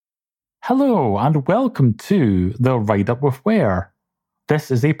Hello and welcome to The Ride Up with Where. This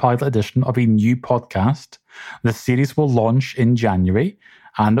is a pilot edition of a new podcast. This series will launch in January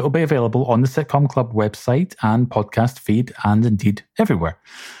and it will be available on the Sitcom Club website and podcast feed and indeed everywhere.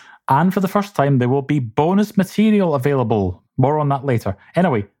 And for the first time, there will be bonus material available. More on that later.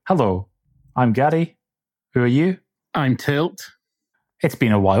 Anyway, hello. I'm Gary. Who are you? I'm Tilt. It's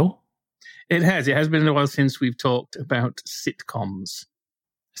been a while. It has been a while since we've talked about sitcoms.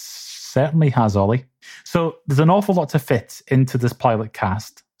 Certainly has, Ollie. So there's an awful lot to fit into this pilot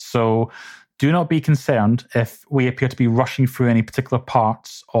cast. So do not be concerned if we appear to be rushing through any particular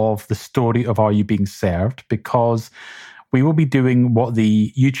parts of the story of Are You Being Served, because we will be doing what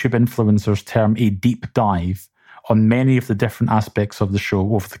the YouTube influencers term a deep dive on many of the different aspects of the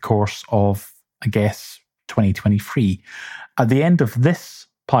show over the course of, I guess, 2023. At the end of this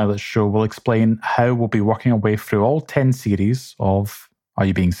pilot show, we'll explain how we'll be working our way through all 10 series of Are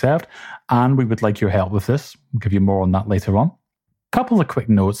You Being Served? And we would like your help with this. We'll give you more on that later on. Couple of quick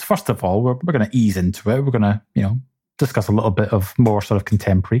notes. First of all, we're going to ease into it. We're going to, discuss a little bit of more sort of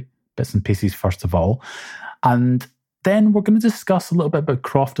contemporary bits and pieces first of all. And then we're going to discuss a little bit about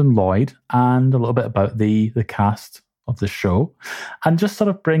Croft and Lloyd and a little bit about the cast of the show and just sort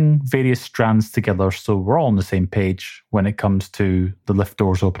of bring various strands together so we're all on the same page when it comes to the lift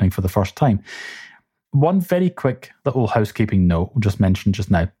doors opening for the first time. One very quick little housekeeping note we'll just mention just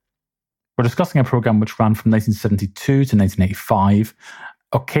now. We're discussing a program which ran from 1972 to 1985.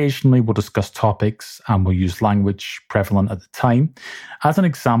 Occasionally we'll discuss topics and we'll use language prevalent at the time. As an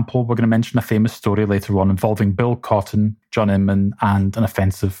example, we're going to mention a famous story later on involving Bill Cotton, John Inman, and an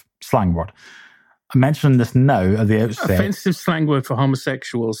offensive slang word. I'm mentioning this now at the outset. Offensive slang word for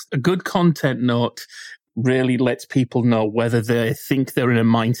homosexuals. A good content note really lets people know whether they think they're in a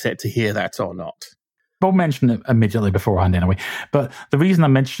mindset to hear that or not. We'll mention it immediately beforehand anyway. But the reason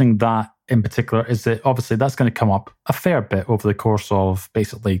I'm mentioning that in particular is that obviously that's going to come up a fair bit over the course of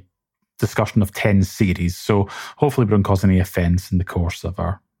basically discussion of 10 series. So hopefully we don't cause any offence in the course of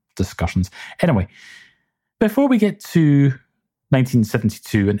our discussions. Anyway, before we get to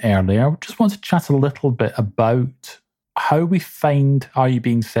 1972 and earlier, I just want to chat a little bit about how we find Are You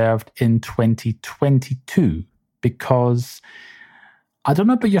Being Served in 2022? Because I don't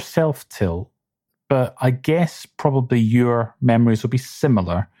know about yourself, Till, but I guess probably your memories will be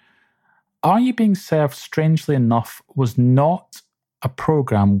similar. Are You Being Served, strangely enough, was not a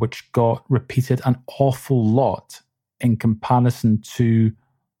program which got repeated an awful lot in comparison to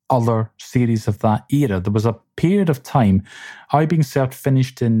other series of that era. There was a period of time, Are You Being Served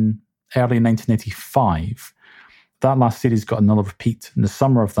finished in early 1985. That last series got another repeat in the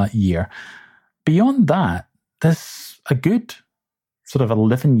summer of that year. Beyond that, there's a good sort of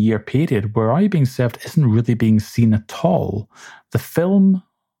 11-year period where Are You Being Served isn't really being seen at all. The film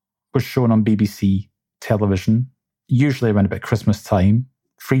was shown on BBC television, usually around about Christmas time,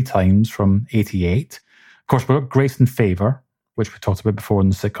 3 times from 88. Of course, we've got Grace and Favour, which we talked about before in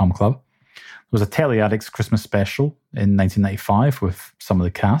the Sitcom Club. There was a Telly Addicts Christmas special in 1995 with some of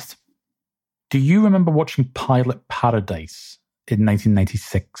the cast. Do you remember watching Pilot Paradise in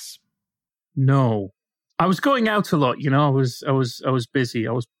 1996? No. I was going out a lot, I was busy.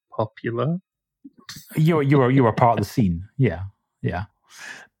 I was popular. You were part of the scene. Yeah.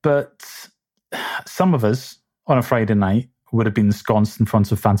 But some of us on a Friday night would have been ensconced in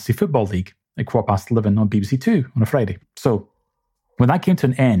front of Fantasy Football League at 11:15 on BBC Two on a Friday. So when that came to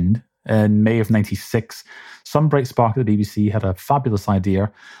an end in May of 96, some bright spark at the BBC had a fabulous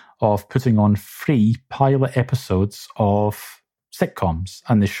idea of putting on 3 pilot episodes of sitcoms,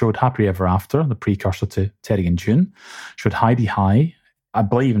 and they showed Happily Ever After, the precursor to Terry and June, showed Heidi High, I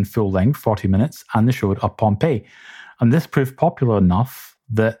believe in full length, 40 minutes, and they showed Up Pompeii. And this proved popular enough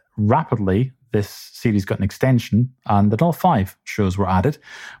that rapidly this series got an extension, and then all 5 shows were added.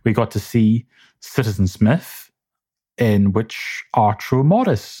 We got to see Citizen Smith, in which Arturo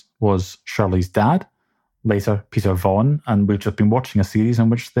Morris was Shirley's dad, later Peter Vaughan, and we've just been watching a series in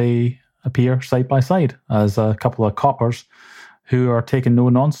which they appear side by side as a couple of coppers who are taking no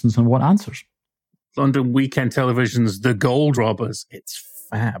nonsense and want answers. London Weekend Television's The Gold Robbers. It's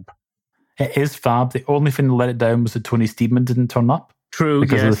fab. It is fab. The only thing that let it down was that Tony Steedman didn't turn up. True,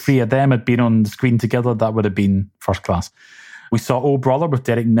 because yes. If the 3 of them had been on the screen together, that would have been first class. We saw Oh Brother with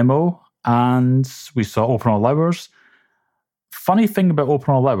Derek Nimmo, and we saw Open All Hours. Funny thing about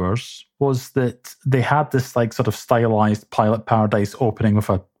Open All Hours was that they had this like sort of stylized Pilot Paradise opening with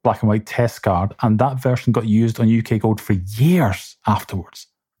a black and white test card, and that version got used on UK Gold for years afterwards.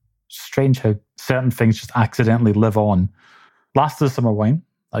 Strange how certain things just accidentally live on. Last of the Summer Wine,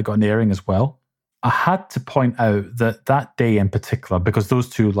 I got an airing as well. I had to point out that that day in particular, because those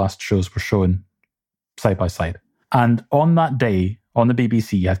two last shows were shown side by side. And on that day, on the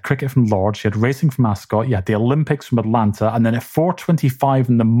BBC, you had cricket from Lord's, you had racing from Ascot, you had the Olympics from Atlanta, and then at 4:25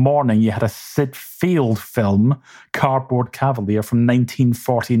 in the morning, you had a Sid Field film, Cardboard Cavalier, from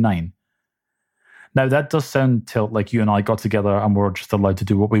 1949. Now, that does sound like you and I got together and were just allowed to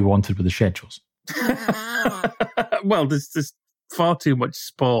do what we wanted with the schedules. Well, there's far too much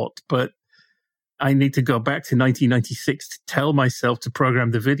sport, but I need to go back to 1996 to tell myself to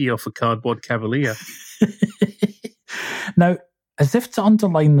program the video for Cardboard Cavalier. Now, as if to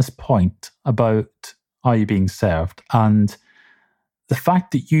underline this point about Are You Being Served, and the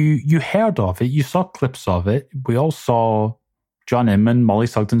fact that you heard of it, you saw clips of it, we all saw John Inman, Molly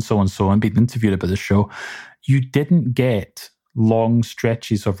Sugden, so on, being interviewed about the show, you didn't get long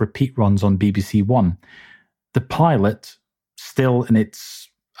stretches of repeat runs on BBC One. The pilot, still in its,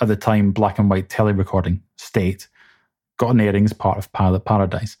 at the time, black and white telerecording state, got an airing as part of Pilot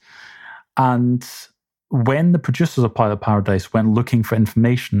Paradise. And when the producers of Pilot Paradise went looking for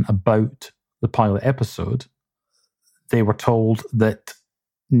information about the pilot episode, they were told that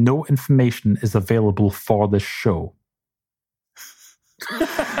no information is available for this show.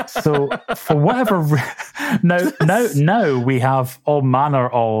 So for whatever now we have all manner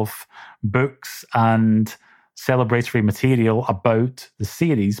of books and celebratory material about the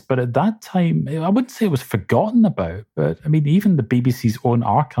series, but at that time I wouldn't say it was forgotten about, but I mean even the BBC's own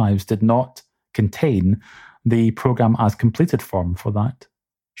archives did not contain the programme as completed form for that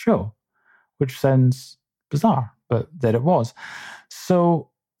show, which sounds bizarre, but there it was. So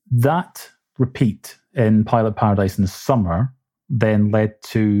that repeat in Pilot Paradise in the summer then led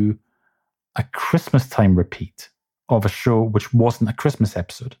to a Christmas time repeat of a show which wasn't a Christmas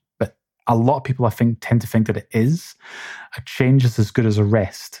episode. But a lot of people, I think, tend to think that it is. A Change is as Good as a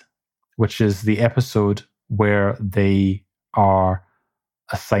Rest, which is the episode where they are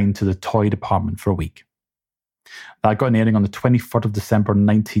assigned to the toy department for a week. That got an airing on the 23rd of December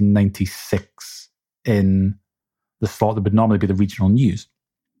 1996 in the slot that would normally be the regional news.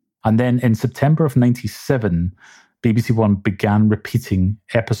 And then in September of 97, BBC One began repeating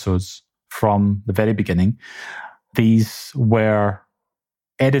episodes from the very beginning. These were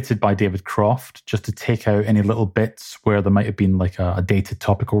edited by David Croft just to take out any little bits where there might have been like a dated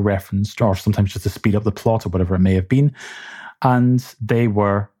topical reference, or sometimes just to speed up the plot or whatever it may have been. And they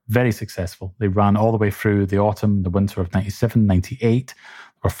were very successful. They ran all the way through the autumn, the winter of 97, 98. There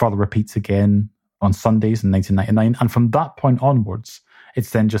were further repeats again on Sundays in 1999. And from that point onwards,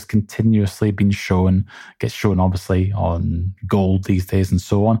 it's then just continuously been shown, gets shown obviously on Gold these days and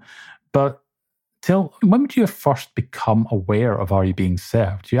so on. But Till, when would you have first become aware of Are You Being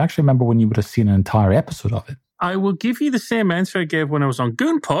Served? Do you actually remember when you would have seen an entire episode of it? I will give you the same answer I gave when I was on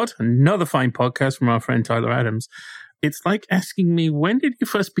GoonPod, another fine podcast from our friend Tyler Adams. It's like asking me, when did you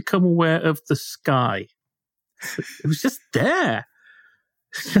first become aware of the sky? It was just there.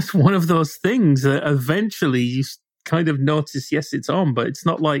 It's just one of those things that eventually you kind of notice, yes, it's on, but it's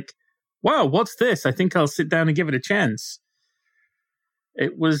not like, wow, what's this? I think I'll sit down and give it a chance.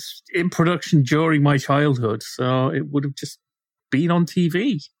 It was in production during my childhood, so it would have just been on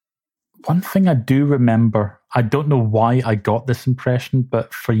TV. One thing I do remember, I don't know why I got this impression,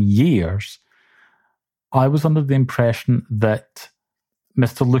 but for years, I was under the impression that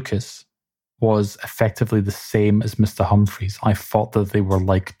Mr. Lucas was effectively the same as Mr. Humphreys. I thought that they were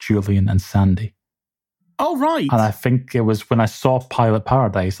like Julian and Sandy. Oh, right. And I think it was when I saw Pilot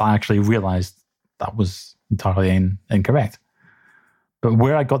Paradise, I actually realised that was entirely incorrect. But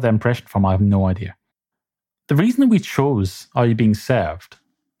where I got the impression from, I have no idea. The reason that we chose Are You Being Served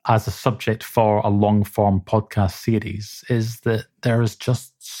as a subject for a long-form podcast series is that there is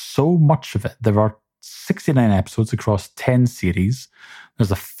just so much of it. There are 69 episodes across 10 series.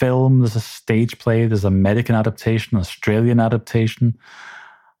 There's a film, there's a stage play, there's an American adaptation, Australian adaptation.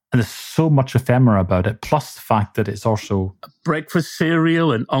 And there's so much ephemera about it, plus the fact that it's also a breakfast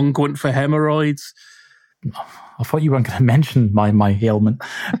cereal and unguent for hemorrhoids. I thought you weren't going to mention my ailment.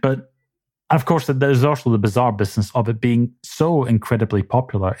 But of course, there's also the bizarre business of it being so incredibly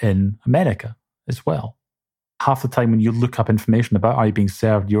popular in America as well. Half the time when you look up information about Are You Being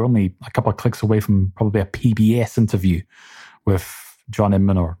Served, you're only a couple of clicks away from probably a PBS interview with John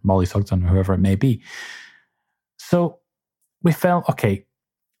Inman or Molly Sugden or whoever it may be. So we felt, okay,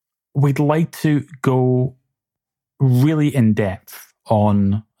 we'd like to go really in depth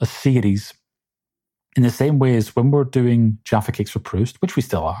on a series in the same way as when we're doing Jaffa Cakes for Proust, which we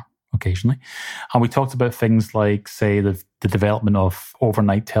still are occasionally. And we talked about things like, say, the development of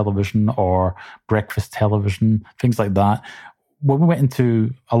overnight television or breakfast television, things like that. when we went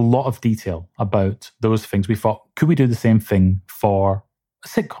into a lot of detail about those things, we thought, could we do the same thing for a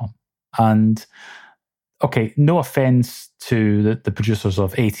sitcom? And okay, no offense to the producers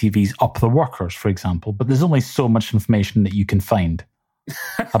of ATV's Up the Workers, for example, but there's only so much information that you can find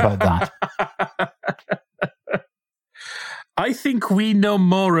about that. I think we know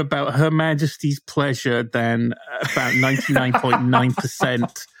more about Her Majesty's Pleasure than about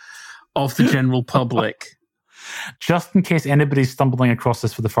 99.9% of the general public. Just in case anybody's stumbling across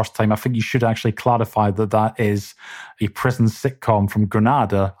this for the first time, I think you should actually clarify that is a prison sitcom from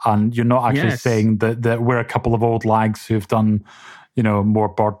Grenada, and you're not actually saying that we're a couple of old lags who've done, more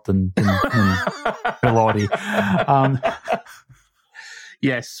Bird than Bilotti.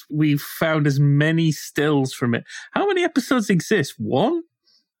 Yes, we've found as many stills from it. How many episodes exist? One?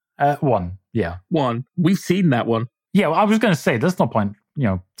 One, yeah. One. We've seen that one. Yeah, well, I was going to say, there's no point,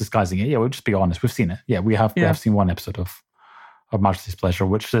 disguising it. Yeah, we'll just be honest. We've seen it. Yeah, we have seen one episode of Majesty's Pleasure,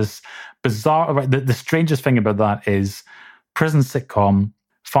 which is bizarre. Right? The strangest thing about that is prison sitcom,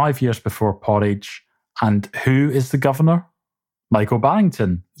 5 years before Porridge, and who is the governor? Michael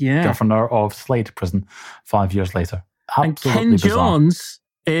Barrington, governor of Slade Prison 5 years later. Absolutely and Ken bizarre. Jones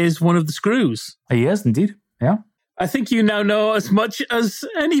is one of the screws. He is indeed, yeah. I think you now know as much as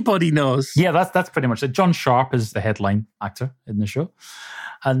anybody knows. Yeah, that's pretty much it. John Sharp is the headline actor in the show.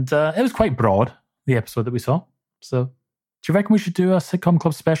 And it was quite broad, the episode that we saw. So do you reckon we should do a sitcom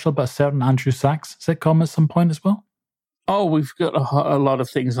club special about a certain Andrew Sachs sitcom at some point as well? Oh, we've got a lot of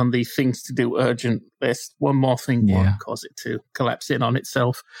things on the things to do urgent list. One more thing won't cause it to collapse in on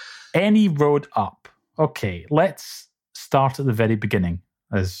itself. Any road up. Okay, let's start at the very beginning,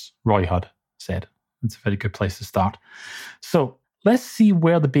 as Roy Hudd said. It's a very good place to start. So let's see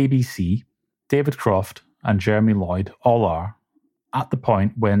where the BBC, David Croft, and Jeremy Lloyd all are at the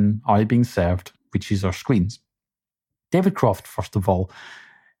point when Are You Being Served reaches our screens. David Croft, first of all,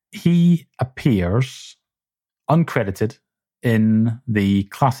 he appears uncredited in the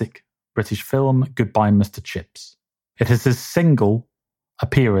classic British film Goodbye, Mr. Chips. It is his single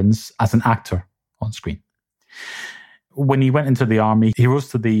appearance as an actor on screen. When he went into the army, he rose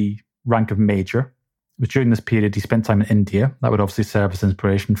to the rank of major. It was during this period he spent time in India. That would obviously serve as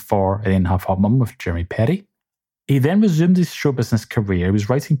inspiration for An 8.5 Hot Mum with Jeremy Perry. He then resumed his show business career. He was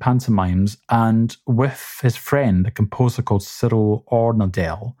writing pantomimes, and with his friend, a composer called Cyril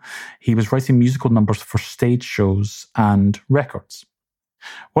Ornadell, he was writing musical numbers for stage shows and records.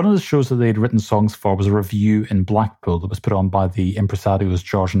 One of the shows that they had written songs for was a revue in Blackpool that was put on by the impresarios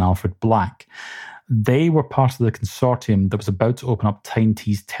George and Alfred Black. They were part of the consortium that was about to open up Tyne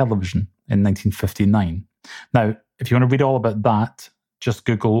Tees Television in 1959. Now, if you want to read all about that, just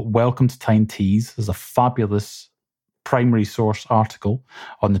Google Welcome to Tyne Tees. There's a fabulous primary source article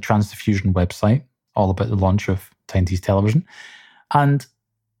on the Transdiffusion website, all about the launch of Tyne Tees Television. And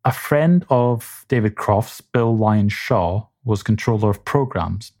a friend of David Croft's, Bill Lyons Shaw, was controller of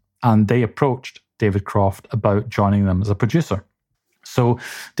programs, and they approached David Croft about joining them as a producer. So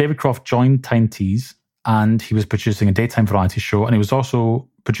David Croft joined Tyne Tees, and he was producing a daytime variety show, and he was also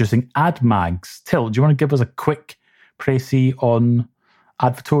producing ad mags. Till, do you want to give us a quick précis on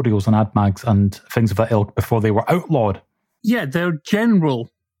advertorials and ad mags and things of that ilk before they were outlawed? Yeah, they're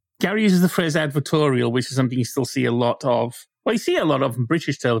general. Gary uses the phrase advertorial, which is something you still see a lot of. Well, you see a lot of on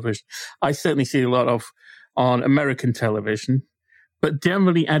British television. I certainly see a lot of on American television. But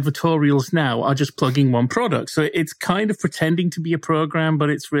generally, advertorials now are just plugging one product. So it's kind of pretending to be a program,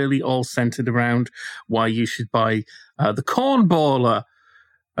 but it's really all centered around why you should buy the Cornballer,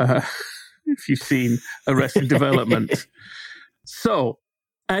 if you've seen Arrested Development. So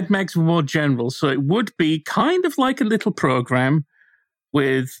ad mags were more general. So it would be kind of like a little program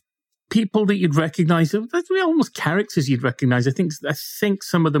with people that you'd recognize. They're almost characters you'd recognize. I think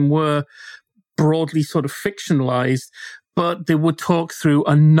some of them were broadly sort of fictionalized, but they would talk through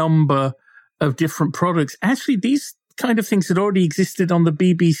a number of different products. Actually, these kind of things had already existed on the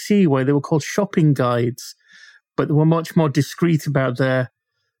BBC, where they were called shopping guides, but they were much more discreet about their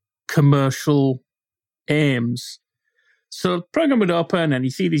commercial aims. So the program would open and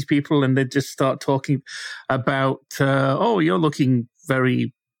you see these people and they'd just start talking about, you're looking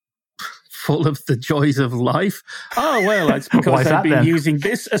very full of the joys of life. Oh, well, that's because I've been using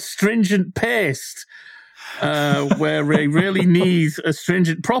this astringent paste. Where they really need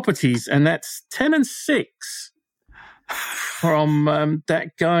astringent properties, and that's 10 and 6 from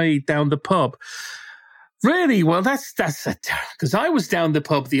that guy down the pub. Really? Well, that's because I was down the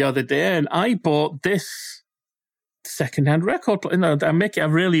pub the other day and I bought this secondhand record. I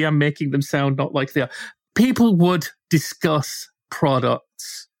really am making them sound not like they are. People would discuss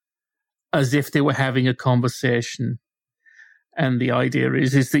products as if they were having a conversation. And the idea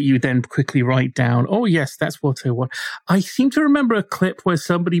is that you then quickly write down, oh, yes, that's what I want. I seem to remember a clip where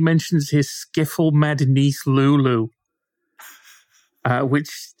somebody mentions his skiffle mad niece, Lulu, which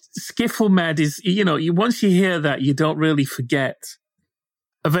skiffle mad is, once you hear that, you don't really forget.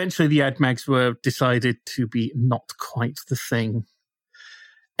 Eventually, the ad mags were decided to be not quite the thing.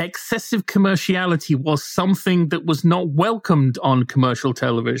 Excessive commerciality was something that was not welcomed on commercial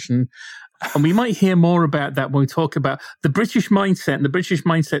television. And we might hear more about that when we talk about the British mindset, and the British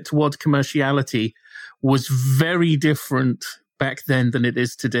mindset towards commerciality was very different back then than it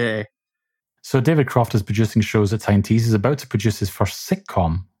is today. So David Croft is producing shows at Tyne Tees. He's about to produce his first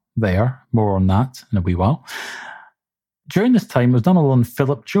sitcom there. More on that in a wee while. During this time, it was none other than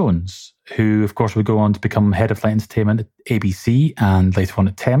Philip Jones, who, of course, would go on to become head of light entertainment at ABC and later on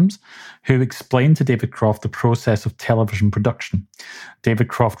at Thames, who explained to David Croft the process of television production. David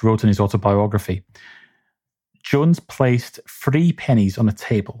Croft wrote in his autobiography, Jones placed 3 pennies on a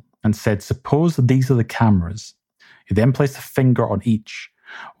table and said, suppose that these are the cameras. He then placed a finger on each.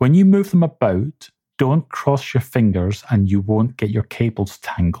 When you move them about, don't cross your fingers and you won't get your cables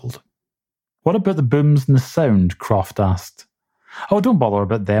tangled. What about the booms and the sound? Croft asked. Oh, don't bother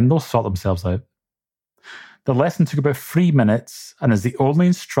about them. They'll sort themselves out. The lesson took about 3 minutes and is the only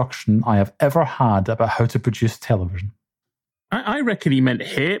instruction I have ever had about how to produce television. I reckon he meant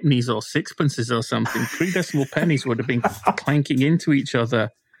halfpennies or sixpences or something. 3 decimal pennies would have been clanking into each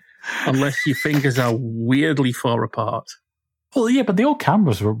other unless your fingers are weirdly far apart. Well, yeah, but the old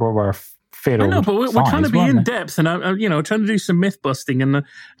cameras were fair old. I know, but we're trying to be in depth, and I'm trying to do some myth busting, and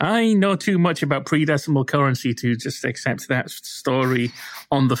I know too much about pre-decimal currency to just accept that story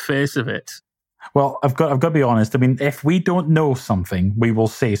on the face of it. Well, I've got to be honest. I mean, if we don't know something, we will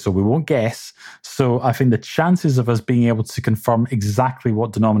say so. We won't guess. So I think the chances of us being able to confirm exactly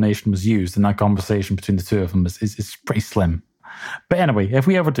what denomination was used in that conversation between the two of them is pretty slim. But anyway, if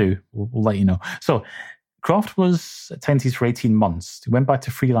we ever do, we'll let you know. So Croft was at Tyne Tees for 18 months. He went back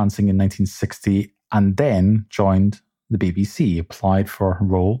to freelancing in 1960 and then joined the BBC, applied for a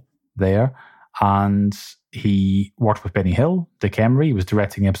role there, and he worked with Benny Hill, Dick Emery. He was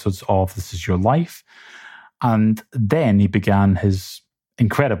directing episodes of This Is Your Life. And then he began his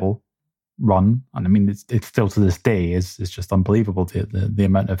incredible run. And I mean, it's still to this day is just unbelievable, the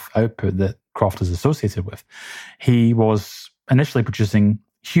amount of output that Croft is associated with. He was initially producing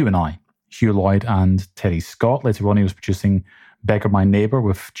Hugh and I, Hugh Lloyd and Terry Scott. Later on, he was producing Beggar My Neighbour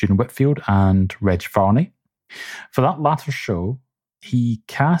with June Whitfield and Reg Varney. For that latter show, he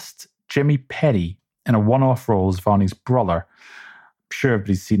cast Jimmy Perry in a one-off role as Varney's brother. I'm sure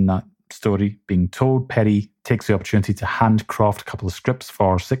everybody's seen that story being told. Perry takes the opportunity to hand Croft a couple of scripts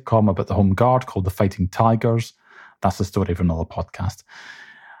for a sitcom about the Home Guard called The Fighting Tigers. That's the story for another podcast.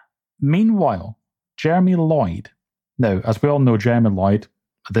 Meanwhile, Jeremy Lloyd. Now, as we all know, Jeremy Lloyd,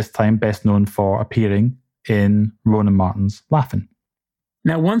 at this time, best known for appearing in Ronan Martin's Laugh-In.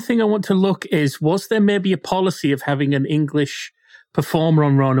 Now, one thing I want to look is, was there maybe a policy of having an English performer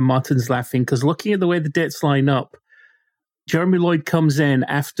on Ronan Martin's Laugh-In? Because looking at the way the dates line up, Jeremy Lloyd comes in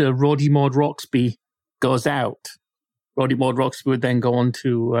after Roddy Maud Roxby goes out. Roddy Maud Roxby would then go on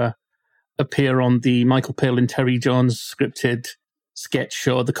to appear on the Michael Palin, Terry Jones scripted sketch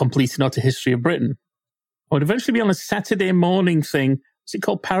show, The Complete and Utter History of Britain. It would eventually be on a Saturday morning thing. Is it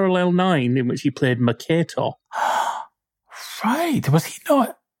called Parallel 9, in which he played Mercator? Right.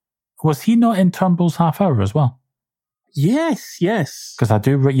 Was he not in Turnbull's Half Hour as well? Yes. Because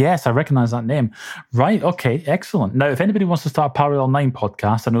I recognise that name. Right, okay, excellent. Now, if anybody wants to start a Parallel 9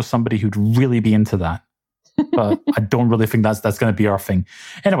 podcast, I know somebody who'd really be into that. But I don't really think that's going to be our thing.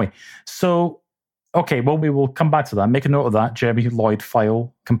 Anyway, so, okay, well, we will come back to that. Make a note of that. Jeremy Lloyd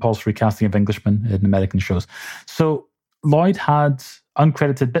file, compulsory casting of Englishmen in American shows. So Lloyd had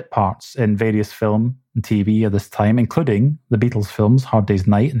uncredited bit parts in various film and TV at this time, including the Beatles films Hard Day's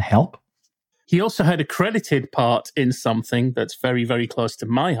Night and Help. He also had a credited part in something that's very, very close to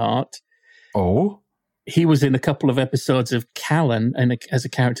my heart. Oh? He was in a couple of episodes of Callan as a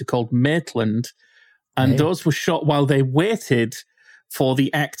character called Maitland, and those were shot while they waited for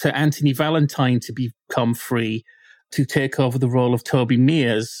the actor Anthony Valentine to become free to take over the role of Toby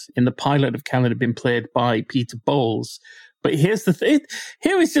Mears. In the pilot of Callan had been played by Peter Bowles. But here's the thing.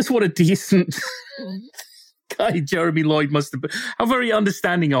 Here is just what a decent guy Jeremy Lloyd must have been. How very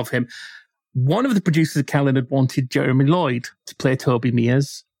understanding of him. One of the producers of Callan had wanted Jeremy Lloyd to play Toby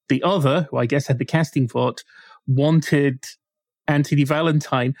Mears. The other, who I guess had the casting vote, wanted Anthony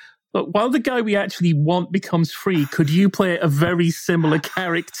Valentine. But while the guy we actually want becomes free, could you play a very similar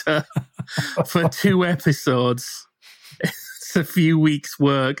character for 2 episodes? It's a few weeks'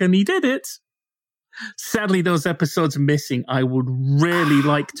 work, and he did it. Sadly, those episodes are missing. I would really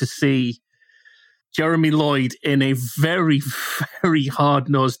like to see Jeremy Lloyd in a very, very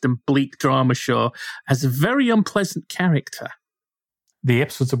hard-nosed and bleak drama show as a very unpleasant character. The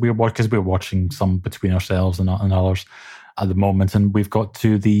episodes that we're watching, because we're watching some between ourselves and others at the moment, and we've got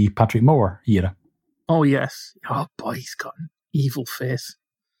to the Patrick Moore era. Oh, yes. Oh, boy, he's got an evil face.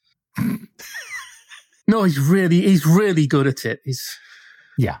 No, he's really good at it.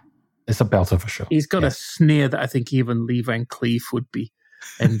 Yeah, it's a belter for sure. He's got a sneer that I think even Lee Van Cleef would be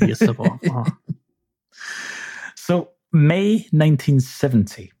envious of. Oh. So, May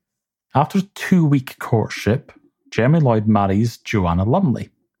 1970, after a 2-week courtship, Jeremy Lloyd marries Joanna Lumley.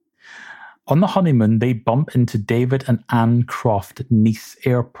 On the honeymoon, they bump into David and Anne Croft at Nice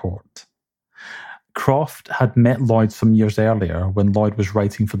Airport. Croft had met Lloyd some years earlier when Lloyd was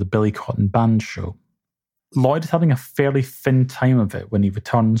writing for the Billy Cotton Band show. Lloyd is having a fairly thin time of it when he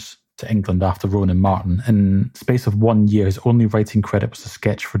returns to England after Rowan and Martin. In the space of 1 year, his only writing credit was a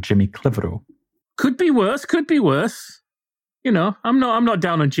sketch for Jimmy Clitheroe. Could be worse. You know, I'm not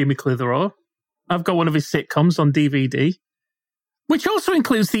down on Jimmy Clitheroe. I've got one of his sitcoms on DVD, which also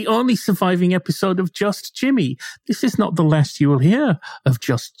includes the only surviving episode of Just Jimmy. This is not the last you will hear of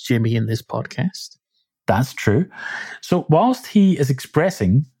Just Jimmy in this podcast. That's true. So whilst he is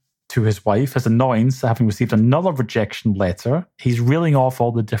expressing to his wife his annoyance at having received another rejection letter, he's reeling off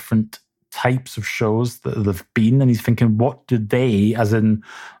all the different types of shows that they've been, and he's thinking, what do they, as in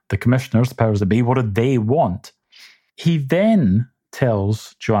the commissioners, the powers that be, what do they want? He then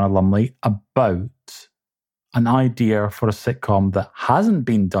tells Joanna Lumley about an idea for a sitcom that hasn't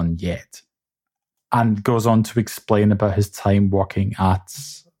been done yet, and goes on to explain about his time working at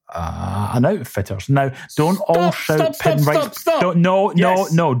an Outfitters. Now, don't all shout Pinwright's...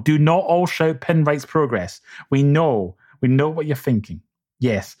 No, do not all shout Pinwright's Progress. We know what you're thinking.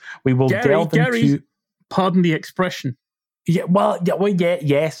 Yes, we will delve into... Pardon the expression.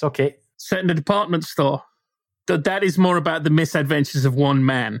 Yes, okay. Set in a department store. That is more about the misadventures of one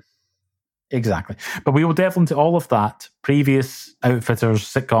man. Exactly. But we will delve into all of that, previous Outfitters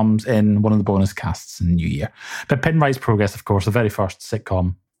sitcoms, in one of the bonus casts in the new year. But Pinwright's Progress, of course, the very first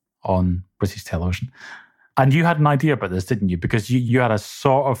sitcom on British television. And you had an idea about this, didn't you? Because you had a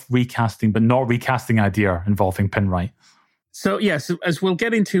sort of recasting, but not recasting idea involving Pinwright. So, yes, as we'll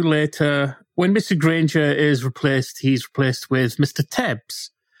get into later, when Mr. Granger is replaced, he's replaced with Mr. Tebbs,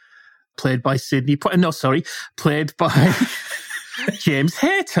 played by James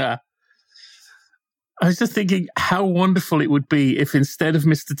Hayter. I was just thinking how wonderful it would be if instead of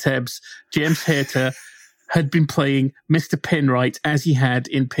Mr. Tebbs, James Hayter had been playing Mr. Pinwright as he had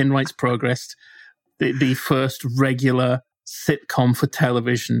in Pinwright's Progress, the first regular sitcom for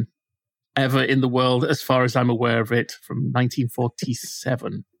television ever in the world, as far as I'm aware of it, from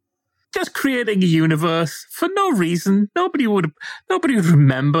 1947. Just creating a universe for no reason. Nobody would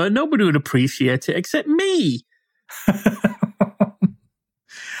remember. Nobody would appreciate it except me.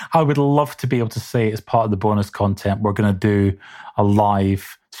 I would love to be able to say, as part of the bonus content, we're going to do a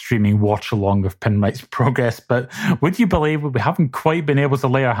live streaming watch along of Pinwright's Progress. But would you believe we haven't quite been able to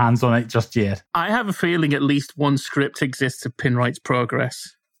lay our hands on it just yet? I have a feeling at least one script exists of Pinwright's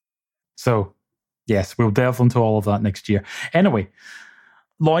Progress. So, yes, we'll delve into all of that next year. Anyway,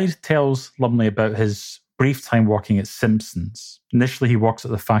 Lloyd tells Lumley about his brief time working at Simpsons. Initially, he works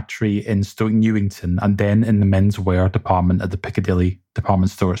at the factory in Stoke Newington and then in the menswear department at the Piccadilly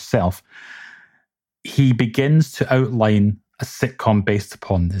department store itself. He begins to outline a sitcom based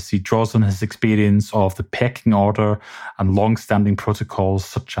upon this. He draws on his experience of the pecking order and long-standing protocols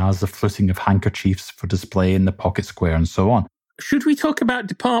such as the fluting of handkerchiefs for display in the pocket square and so on. Should we talk about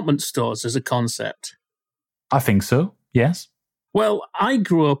department stores as a concept? I think so, yes. Well, I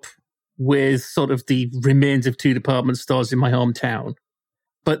grew up with sort of the remains of two department stores in my hometown,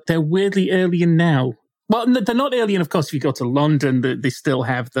 but they're weirdly alien now. Well, they're not alien, of course, if you go to London, they still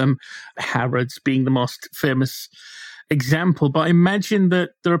have them, Harrods being the most famous example, but I imagine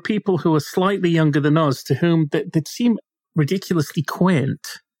that there are people who are slightly younger than us to whom that seem ridiculously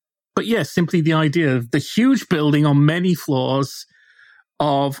quaint. But yes, simply the idea of the huge building on many floors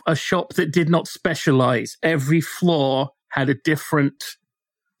of a shop that did not specialize. Every floor had a different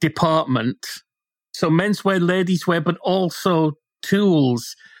department. So menswear, ladieswear, but also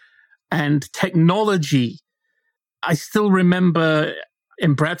tools and technology. I still remember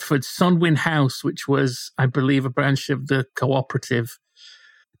in Bradford, Sunwin House, which was, I believe, a branch of the cooperative.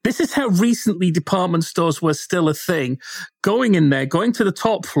 This is how recently department stores were still a thing. Going in there, going to the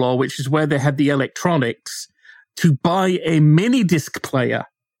top floor, which is where they had the electronics, to buy a mini disc player.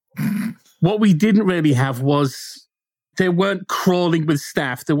 What we didn't really have was They weren't crawling with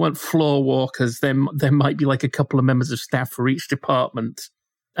staff. They weren't floor walkers. There might be like a couple of members of staff for each department,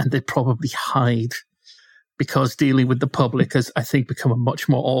 and they'd probably hide because dealing with the public has, I think, become a much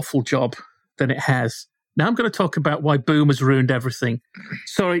more awful job than it has. Now I'm going to talk about why Boom has ruined everything.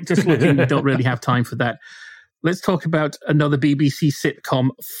 Sorry, just looking, we don't really have time for that. Let's talk about another BBC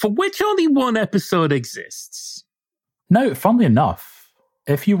sitcom for which only one episode exists. Now, funnily enough,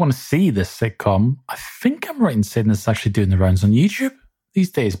 if you want to see this sitcom, I think I'm right in saying this is actually doing the rounds on YouTube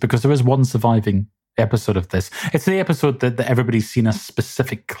these days, because there is one surviving episode of this. It's the episode that everybody's seen a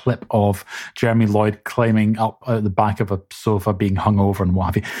specific clip of Jeremy Lloyd climbing up out the back of a sofa, being hung over and what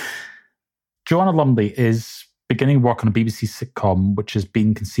have you. Joanna Lumley is beginning work on a BBC sitcom which has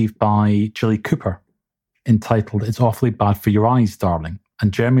been conceived by Gilly Cooper, entitled It's Awfully Bad for Your Eyes, Darling,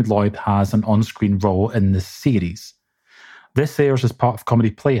 and Jeremy Lloyd has an on-screen role in this series. This airs as part of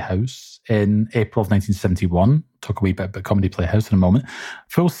Comedy Playhouse in April of 1971. Talk a wee bit about Comedy Playhouse in a moment.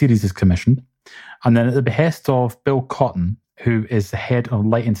 Full series is commissioned. And then at the behest of Bill Cotton, who is the head of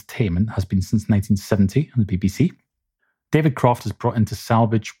light entertainment, has been since 1970 on the BBC, David Croft is brought in to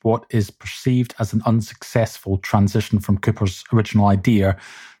salvage what is perceived as an unsuccessful transition from Cooper's original idea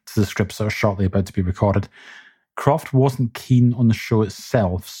to the scripts that are shortly about to be recorded. Croft wasn't keen on the show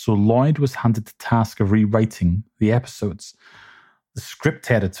itself, so Lloyd was handed the task of rewriting the episodes. The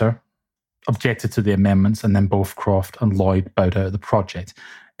script editor objected to the amendments, and then both Croft and Lloyd bowed out of the project.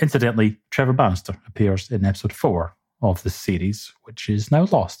 Incidentally, Trevor Bannister appears in episode 4 of this series, which is now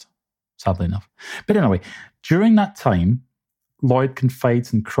lost, sadly enough. But anyway, during that time, Lloyd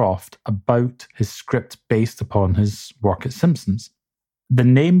confides in Croft about his script based upon his work at Simpsons. The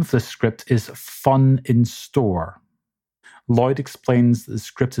name of the script is Fun in Store. Lloyd explains that the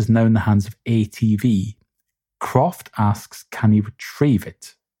script is now in the hands of ATV. Croft asks, can he retrieve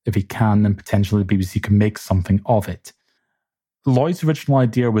it? If he can, then potentially the BBC can make something of it. Lloyd's original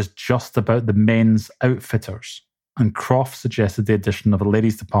idea was just about the men's outfitters, and Croft suggested the addition of a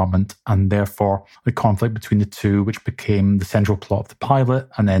ladies' department and therefore the conflict between the two, which became the central plot of the pilot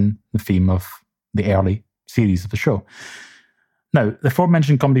and then the theme of the early series of the show. Now, the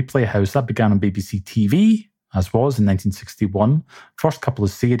aforementioned Comedy Playhouse, that began on BBC TV, as was in 1961. First couple of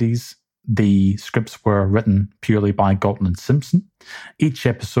series, the scripts were written purely by Galton and Simpson. Each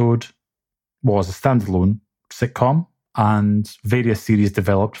episode was a standalone sitcom, and various series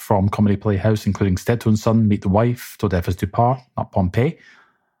developed from Comedy Playhouse, including Steptoe & Son, Meet the Wife, Till Death Us Do Part, Not Pompeii.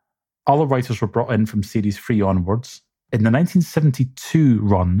 Other writers were brought in from series 3 onwards. In the 1972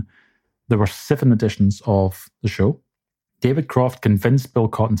 run, there were 7 editions of the show. David Croft convinced Bill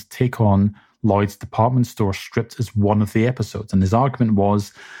Cotton to take on Lloyd's department store script as one of the episodes, and his argument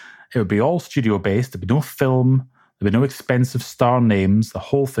was it would be all studio-based, there'd be no film, there'd be no expensive star names, the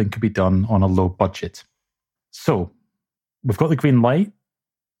whole thing could be done on a low budget. So, we've got the green light,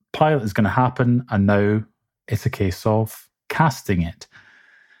 pilot is going to happen, and now it's a case of casting it.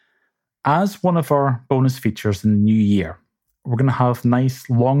 As one of our bonus features in the new year, we're going to have nice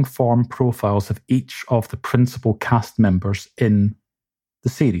long-form profiles of each of the principal cast members in the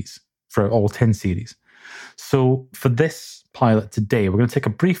series, for all 10 series. So for this pilot today, we're going to take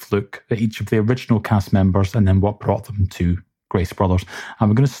a brief look at each of the original cast members and then what brought them to Grace Brothers. And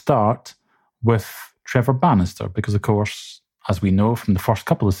we're going to start with Trevor Bannister, because of course, as we know from the first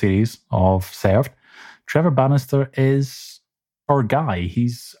couple of series of Served, Trevor Bannister is our guy.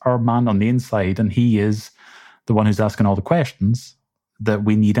 He's our man on the inside, and he is the one who's asking all the questions that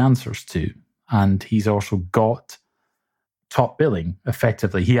we need answers to. And he's also got top billing,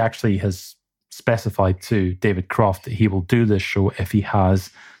 effectively. He actually has specified to David Croft that he will do this show if he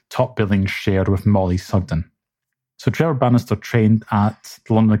has top billing shared with Molly Sugden. So Trevor Bannister trained at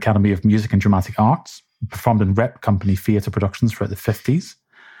the London Academy of Music and Dramatic Arts, performed in rep company theatre productions throughout the 50s.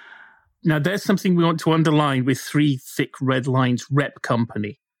 Now, there's something we want to underline with 3 thick red lines, rep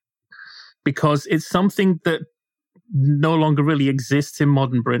company, because it's something that no longer really exists in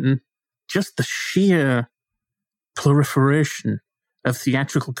modern Britain. Just the sheer proliferation of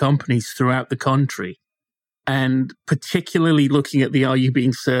theatrical companies throughout the country, and particularly looking at the Are You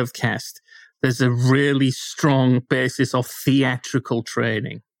Being Served cast, there's a really strong basis of theatrical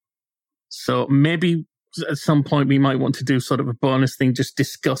training. So maybe at some point we might want to do sort of a bonus thing just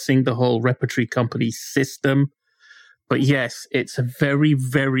discussing the whole repertory company system. But yes, it's a very,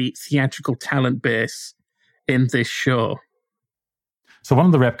 very theatrical talent base in this show. So one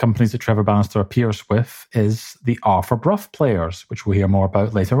of the rep companies that Trevor Bannister appears with is the Arthur Bruff Players, which we'll hear more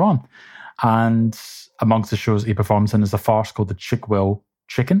about later on. And amongst the shows he performs in is a farce called The Chigwell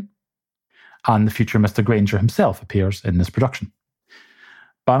Chicken, and the future Mr. Granger himself appears in this production.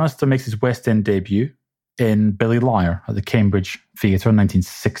 Bannister makes his West End debut in Billy Liar at the Cambridge Theatre in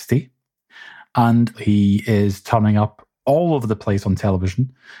 1960. And he is turning up all over the place on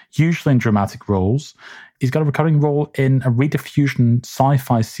television, usually in dramatic roles. He's got a recurring role in a rediffusion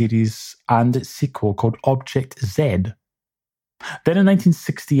sci-fi series and its sequel called Object Z. Then in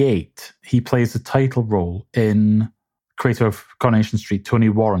 1968, he plays the title role in creator of Coronation Street, Tony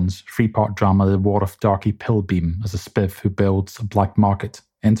Warren's three-part drama, The War of Darky Pillbeam, as a spiv who builds a black market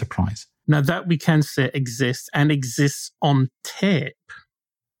enterprise. Now that we can say exists, and exists on tape.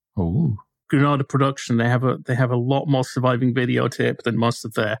 Oh. Granada Production, they have a lot more surviving videotape than most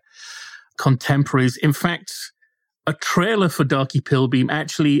of their contemporaries. In fact, a trailer for Darky Pillbeam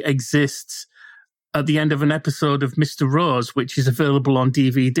actually exists at the end of an episode of Mr. Rose, which is available on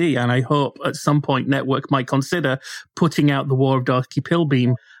DVD, and I hope at some point Network might consider putting out The War of Darky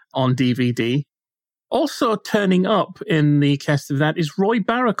Pillbeam on DVD. Also turning up in the cast of that is Roy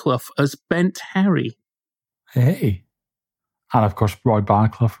Barraclough as Bent Harry. Hey. And of course, Roy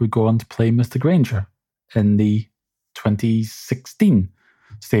Barraclough would go on to play Mr. Granger in the 2016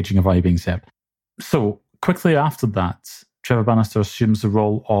 staging of AYBS. So quickly after that, Trevor Bannister assumes the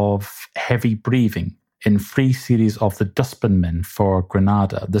role of Heavy Breathing in 3 series of The Dustbin Men for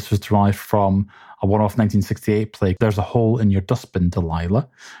Granada. This was derived from a one-off 1968 play, There's a Hole in Your Dustbin, Delilah.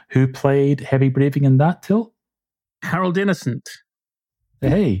 Who played Heavy Breathing in that, Till? Harold Innocent.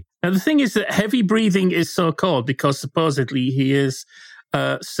 Hey. Now, the thing is that Heavy Breathing is so called because supposedly he is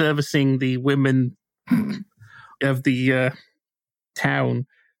servicing the women of the town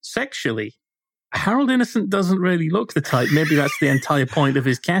sexually. Harold Innocent doesn't really look the type. Maybe that's the entire point of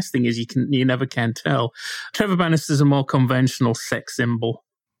his casting, is you never can tell. Trevor Bannister's a more conventional sex symbol.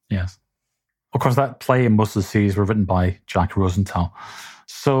 Yes. Of course, that play and most of the series were written by Jack Rosenthal.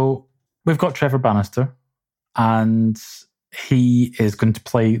 So we've got Trevor Bannister, and he is going to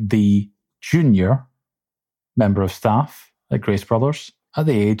play the junior member of staff at Grace Brothers at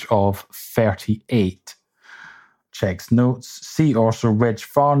the age of 38. Checks notes. See also Reg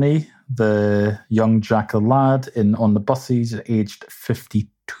Farney, the young jackal lad in On the Buses, aged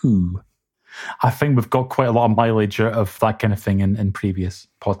 52. I think we've got quite a lot of mileage of that kind of thing in previous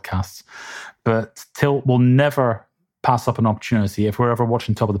podcasts. But Tilt will never pass up an opportunity, if we're ever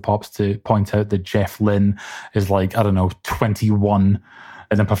watching Top of the Pops, to point out that Jeff Lynne is 21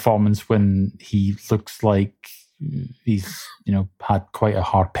 in a performance when he looks like he's, had quite a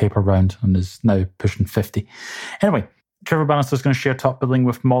hard paper round and is now pushing 50. Anyway, Trevor Bannister's going to share top billing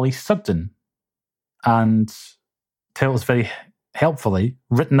with Molly Sugden. And Tilt has very helpfully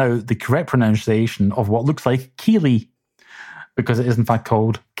written out the correct pronunciation of what looks like Keighley, because it is in fact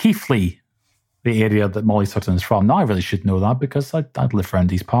called Keighley, the area that Molly Sutton is from. Now, I really should know that because I'd live around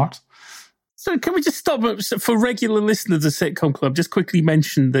these parts. So can we just stop for regular listeners of Sitcom Club? Just quickly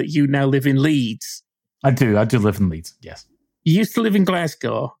mention that you now live in Leeds. I do live in Leeds, yes. You used to live in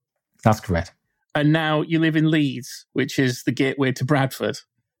Glasgow. That's correct. And now you live in Leeds, which is the gateway to Bradford.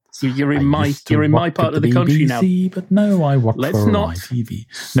 So you're in my part of the country now. But no, I work for ITV.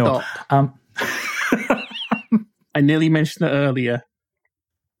 Stop. No, I nearly mentioned it earlier.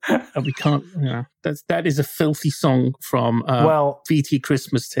 And we can't, that is a filthy song from VT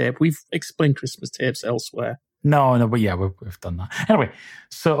Christmas Tape. We've explained Christmas tapes elsewhere. No, but yeah, we've done that. Anyway,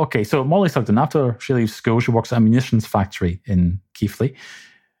 so Molly Sugden, after she leaves school, she works at a munitions factory in Keighley.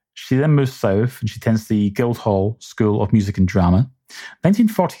 She then moves south and she attends the Guildhall School of Music and Drama.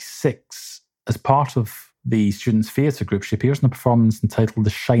 1946, as part of the students' theatre group, she appears in a performance entitled The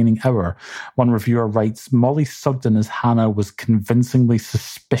Shining Hour. One reviewer writes, Molly Sugden as Hannah was convincingly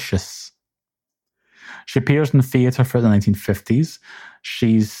suspicious. She appears in theatre throughout the 1950s.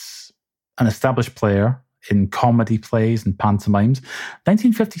 She's an established player in comedy plays and pantomimes.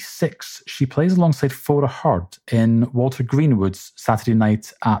 1956, she plays alongside Flora Hurd in Walter Greenwood's Saturday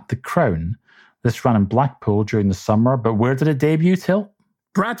Night at the Crown. This ran in Blackpool during the summer, but where did it debut, Till?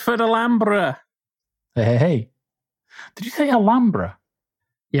 Bradford Alhambra. Hey. Did you say Alhambra?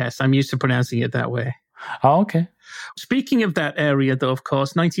 Yes, I'm used to pronouncing it that way. Oh, okay. Speaking of that area, though, of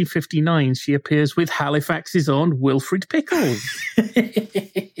course, 1959, she appears with Halifax's own Wilfred Pickles.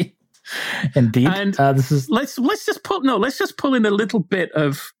 Indeed. And this is let's just pull in a little bit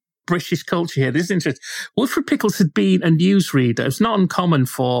of British culture here. This is interesting. Wilfred Pickles had been a newsreader. It's not uncommon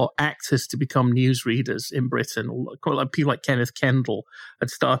for actors to become newsreaders in Britain. People like Kenneth Kendall had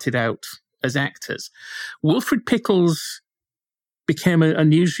started out as actors. Wilfred Pickles became a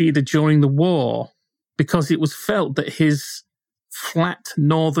newsreader during the war because it was felt that his flat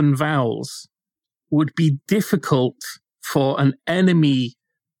northern vowels would be difficult for an enemy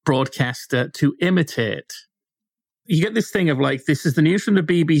broadcaster to imitate. You get this thing of like, this is the news from the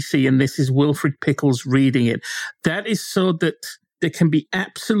BBC and this is Wilfred Pickles reading it. That is so that they can be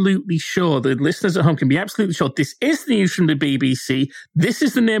absolutely sure, the listeners at home can be absolutely sure this is the news from the BBC. This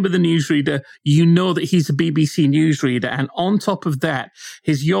is the name of the newsreader. You know that he's a BBC newsreader. And on top of that,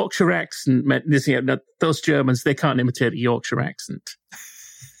 his Yorkshire accent, those Germans, they can't imitate a Yorkshire accent.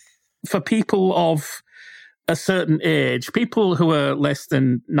 For people of a certain age, people who are less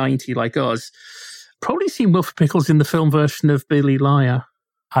than 90 like us, probably seen Wilfred Pickles in the film version of Billy Liar.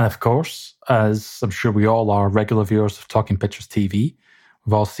 And of course, as I'm sure we all are regular viewers of Talking Pictures TV,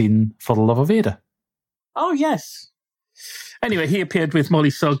 we've all seen For the Love of Ada. Oh, yes. Anyway, he appeared with Molly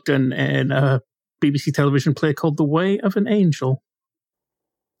Sugden in a BBC television play called The Way of an Angel.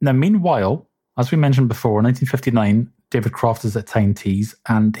 Now, meanwhile, as we mentioned before, in 1959, David Croft is at Tyne Tees,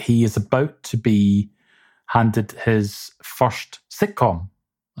 and he is about to be handed his first sitcom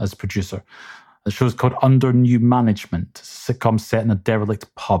as producer. The show's called Under New Management. It's a sitcom set in a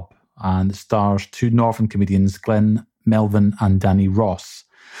derelict pub, and it stars two Northern comedians, Glenn Melvin and Danny Ross.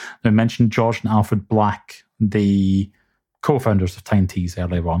 Now, I mentioned George and Alfred Black, the co-founders of Tyne Tees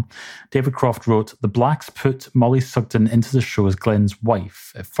earlier on. David Croft wrote, "The Blacks put Molly Sugden into the show as Glenn's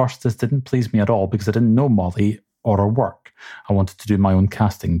wife. At first, this didn't please me at all because I didn't know Molly or her work. I wanted to do my own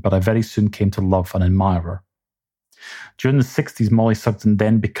casting, but I very soon came to love and admire her." During the 60s, Molly Sugden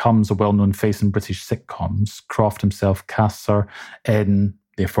then becomes a well-known face in British sitcoms. Croft himself casts her in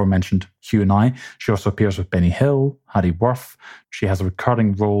the aforementioned Hugh and I. She also appears with Benny Hill, Harry Worth. She has a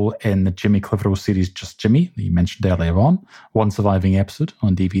recurring role in the Jimmy Clitheroe series Just Jimmy, that you mentioned earlier on, one surviving episode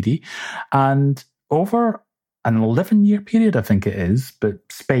on DVD. And over an 11-year period, I think it is, but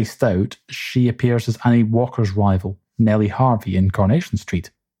spaced out, she appears as Annie Walker's rival, Nellie Harvey, in Coronation Street.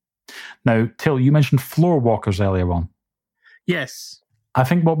 Now, Till, you mentioned floor walkers earlier on. Yes. I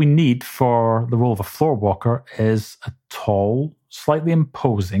think what we need for the role of a floor walker is a tall, slightly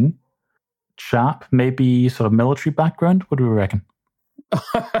imposing chap, maybe sort of military background. What do we reckon?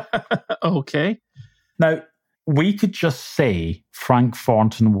 Okay. Now, we could just say Frank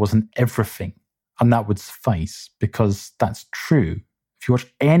Thornton was in everything, and that would suffice, because that's true. If you watch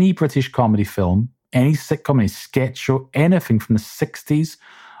any British comedy film, any sitcom, any sketch show, anything from the 60s,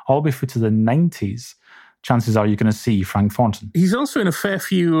 all the way through to the 90s, chances are you're going to see Frank Thornton. He's also in a fair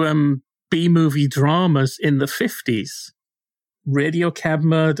few B-movie dramas in the 50s. Radio Cab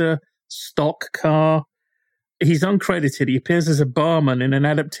Murder, Stock Car. He's uncredited. He appears as a barman in an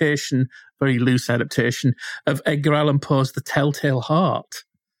adaptation, very loose adaptation, of Edgar Allan Poe's The Telltale Heart.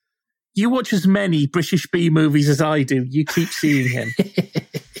 You watch as many British B-movies as I do. You keep seeing him.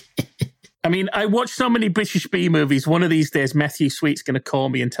 I mean, I watch so many British B-movies. One of these days, Matthew Sweet's going to call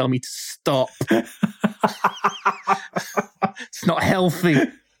me and tell me to stop. It's not healthy.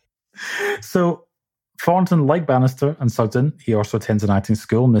 So, Thornton, like Bannister and Sugden, he also attends an acting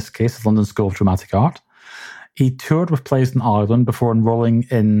school, in this case, the London School of Dramatic Art. He toured with plays in Ireland before enrolling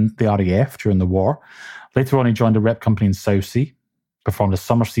in the RAF during the war. Later on, he joined a rep company in Southsea, performed a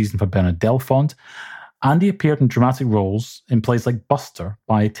summer season for Bernard Delfont, and he appeared in dramatic roles in plays like Buster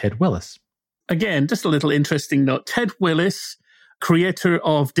by Ted Willis. Again, just a little interesting note. Ted Willis, creator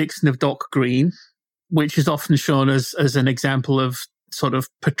of Dixon of Dock Green, which is often shown as an example of sort of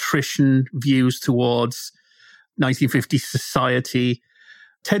patrician views towards 1950s society.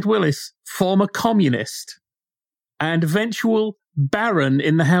 Ted Willis, former communist and eventual baron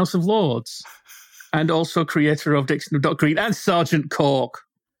in the House of Lords, and also creator of Dixon of Dock Green and Sergeant Cork.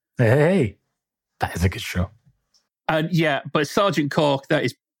 Hey, that is a good show. And yeah, but Sergeant Cork, that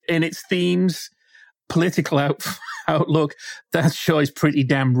is in its themes, political outlook, that show is pretty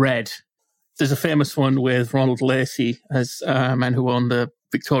damn red. There's a famous one with Ronald Lacey as a man who won the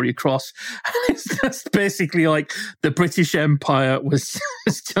Victoria Cross. And it's just basically like the British Empire was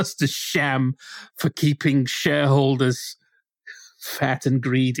just a sham for keeping shareholders fat and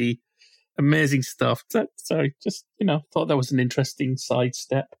greedy. Amazing stuff. Sorry, just, thought that was an interesting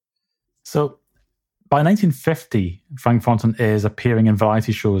sidestep. So, by 1950, Frank Thornton is appearing in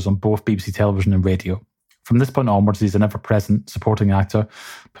variety shows on both BBC television and radio. From this point onwards, he's an ever-present supporting actor,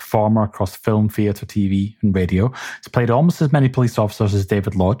 performer across film, theatre, TV and radio. He's played almost as many police officers as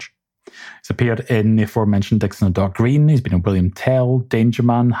David Lodge. He's appeared in the aforementioned Dixon of Dock Green. He's been in William Tell, Danger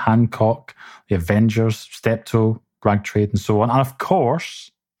Man, Hancock, The Avengers, Steptoe, Rag Trade and so on. And of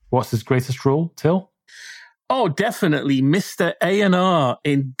course, what's his greatest role, Till? Oh, definitely Mr. A&R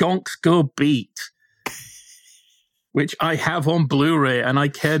in Gonks Go Beat, which I have on Blu-ray and I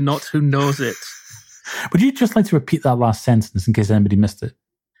care not who knows it. Would you just like to repeat that last sentence in case anybody missed it?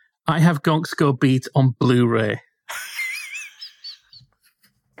 I have Gonks Go Beat on Blu-ray.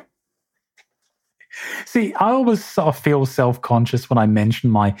 See, I always sort of feel self-conscious when I mention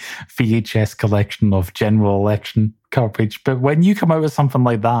my VHS collection of general election coverage, but when you come out with something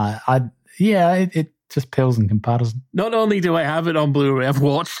like that, it just pales in comparison. Not only do I have it on Blu-ray, I've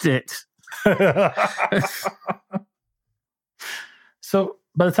watched it. So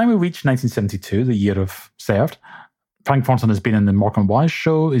by the time we reach 1972, the year of Served, Frank Thornton has been in the Morecambe Wise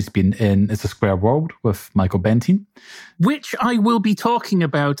show. He's been in It's a Square World with Michael Bentine. Which I will be talking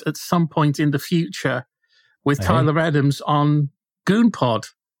about at some point in the future with Tyler Adams on Goon Pod.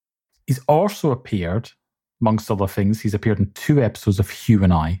 He's also appeared, amongst other things, he's appeared in 2 episodes of Hugh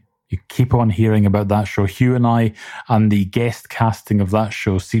and I. You keep on hearing about that show. Hugh and I, and the guest casting of that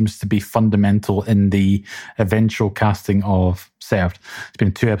show seems to be fundamental in the eventual casting of Served. It's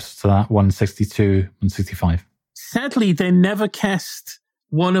been 2 episodes of that, 162, 165. Sadly, they never cast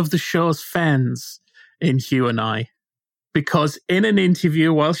one of the show's fans in Hugh and I, because in an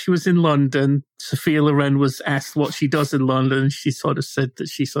interview while she was in London, Sophia Loren was asked what she does in London. She sort of said that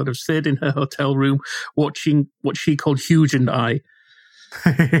she sort of stayed in her hotel room watching what she called Huge and I.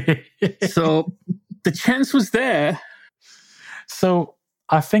 So the chance was there. So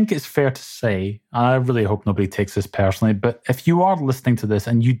I think it's fair to say, and I really hope nobody takes this personally, but if you are listening to this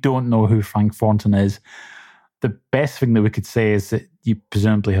and you don't know who Frank Thornton is, the best thing that we could say is that you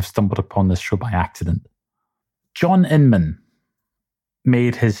presumably have stumbled upon this show by accident. John Inman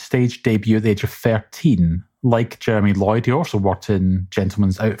made his stage debut at the age of 13. Like Jeremy Lloyd, he also worked in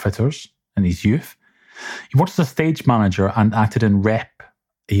Gentlemen's Outfitters in his youth. He worked as a stage manager and acted in Rep.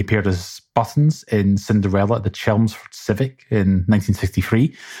 He appeared as Buttons in Cinderella at the Chelmsford Civic in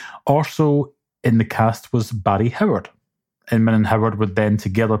 1963. Also in the cast was Barry Howard. Inman and Howard would then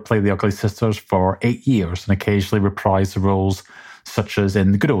together play the Ugly Sisters for 8 years and occasionally reprise the roles such as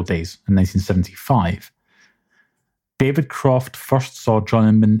in The Good Old Days in 1975. David Croft first saw John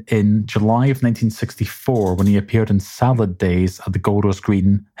Inman in July of 1964 when he appeared in Salad Days at the Golders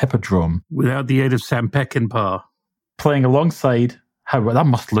Green Hippodrome. Without the aid of Sam Peckinpah. Playing alongside Howard. That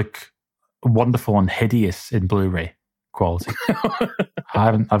must look wonderful and hideous in Blu-ray quality.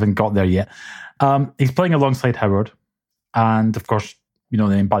 I haven't got there yet. He's playing alongside Howard. And of course, you know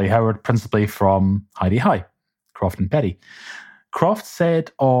the name Barry Howard, principally from Heidi High, Croft and Perry. Croft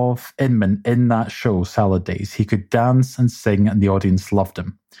said of Inman in that show, Salad Days, he could dance and sing and the audience loved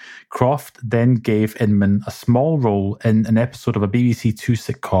him. Croft then gave Inman a small role in an episode of a BBC Two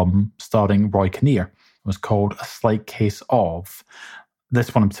sitcom starring Roy Kinnear. It was called A Slight Case of.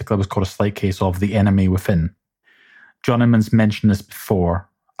 This one in particular was called A Slight Case of The Enemy Within. John Inman's mentioned this before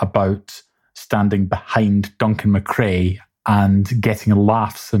about standing behind Duncan McRae and getting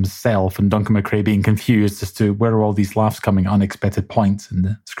laughs himself, and Duncan McRae being confused as to where are all these laughs coming at unexpected points in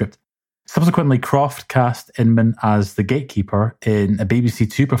the script. Subsequently, Croft cast Inman as the gatekeeper in a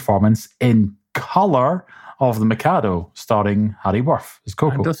BBC Two performance in colour of The Mikado, starring Harry Worth as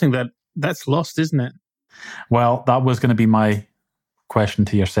Coco. I don't think that's lost, isn't it? Well, that was going to be my question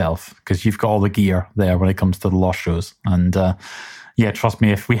to yourself, because you've got all the gear there when it comes to the lost shows. And yeah, trust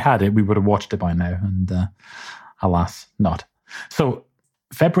me, if we had it, we would have watched it by now. And alas, not. So,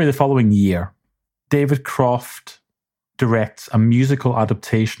 February the following year, David Croft directs a musical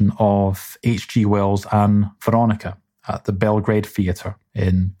adaptation of H.G. Wells' Anne Veronica at the Belgrade Theatre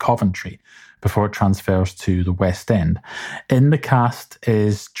in Coventry before it transfers to the West End. In the cast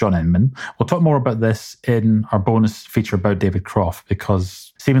is John Inman. We'll talk more about this in our bonus feature about David Croft,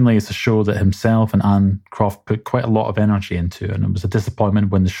 because seemingly it's a show that himself and Anne Croft put quite a lot of energy into, and it was a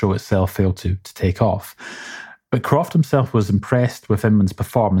disappointment when the show itself failed to take off. But Croft himself was impressed with Inman's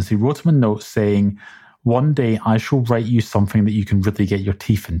performance. He wrote him a note saying, "One day I shall write you something that you can really get your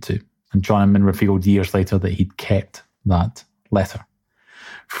teeth into." And John Inman revealed years later that he'd kept that letter.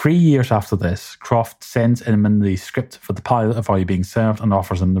 3 years after this, Croft sends Inman the script for the pilot of Are You Being Served and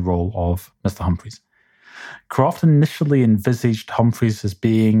offers him the role of Mr. Humphreys. Croft initially envisaged Humphreys as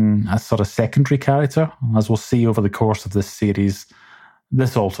being a sort of secondary character. As we'll see over the course of this series,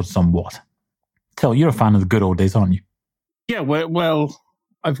 this altered somewhat. Till, you're a fan of The Good Old Days, aren't you? Yeah, well,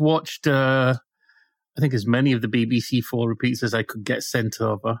 I've watched, I think, as many of the BBC Four repeats as I could get sent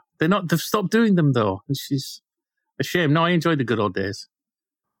over. They've stopped doing them, though, which is a shame. No, I enjoyed The Good Old Days.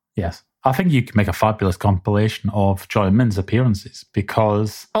 Yes. I think you could make a fabulous compilation of John Inman's appearances,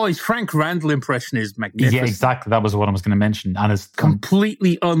 because... Oh, his Frank Randall impression is magnificent. Yeah, exactly. That was what I was going to mention. And it's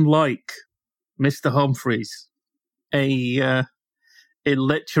completely unlike Mr. Humphreys, a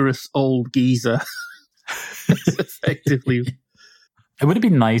lecherous old geezer. Effectively. It would have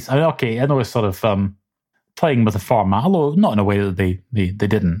been nice. I know it's sort of playing with the format, although not in a way that they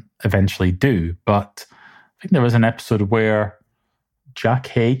didn't eventually do. But I think there was an episode where Jack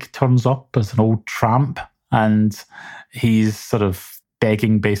Haig turns up as an old tramp, and he's sort of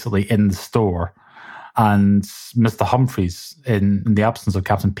begging basically in the store. And Mr. Humphreys, in the absence of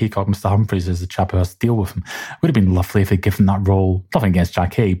Captain Peacock, Mr. Humphreys is the chap who has to deal with him. It would have been lovely if they'd given that role, nothing against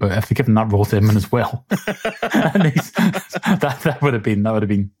Jack Haig, but if they'd given that role to him as well. And that would have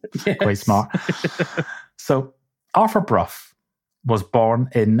been quite smart. So Arthur Brough was born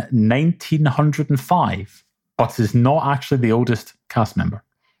in 1905, but is not actually the oldest cast member.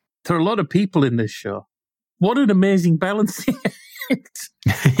 There are a lot of people in this show. What an amazing balancing act.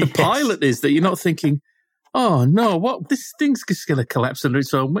 The pilot is that you're not thinking, oh no, what, this thing's just going to collapse under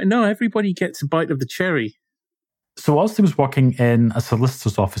its own. No, everybody gets a bite of the cherry. So whilst he was working in a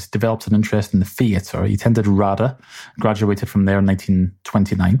solicitor's office, he developed an interest in the theatre. He attended RADA, graduated from there in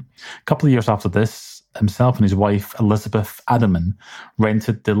 1929. A couple of years after this, himself and his wife, Elizabeth Adaman,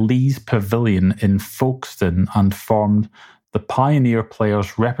 rented the Lees Pavilion in Folkestone and formed the Pioneer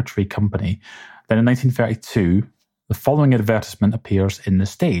Players Repertory Company. Then in 1932, the following advertisement appears in The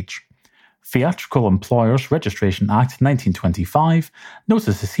Stage. Theatrical Employers Registration Act 1925,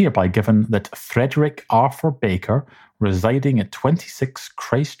 notice is hereby given that Frederick Arthur Baker, residing at 26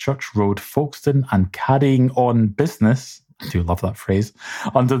 Christchurch Road, Folkestone, and carrying on business, I do love that phrase,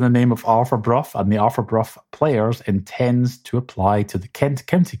 under the name of Arthur Brough and the Arthur Brough Players, intends to apply to the Kent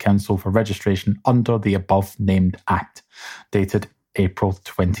County Council for registration under the above-named Act, dated April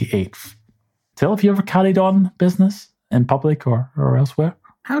 28th. Till, have you ever carried on business in public or elsewhere?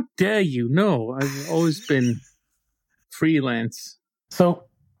 How dare you? No, I've always been freelance. So,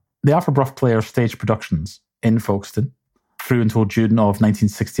 the Arthur Brough Players staged productions in Folkestone through until June of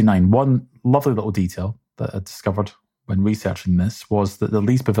 1969. One lovely little detail that I discovered when researching this was that the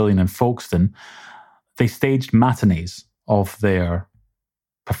Lees Pavilion in Folkestone, they staged matinees of their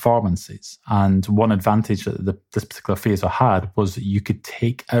performances. And one advantage that this particular theatre had was that you could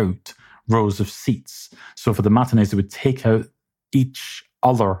take out rows of seats. So for the matinees, they would take out each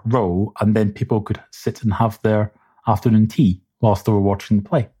other row, and then people could sit and have their afternoon tea whilst they were watching the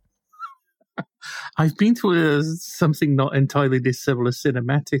play. I've been to something not entirely dissimilar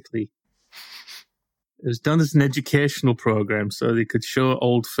cinematically. It was done as an educational program, so they could show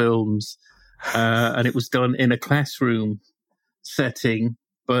old films, and it was done in a classroom setting.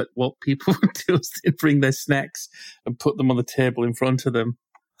 But what people would do is they'd bring their snacks and put them on the table in front of them.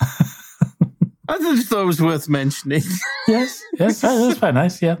 I just thought it was worth mentioning. Yes, that's very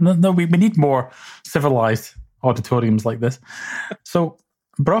nice. Yeah, no, we need more civilized auditoriums like this. So,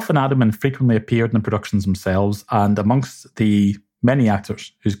 Brough and Adaman frequently appeared in the productions themselves, and amongst the many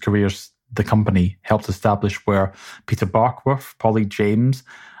actors whose careers the company helped establish were Peter Barkworth, Polly James,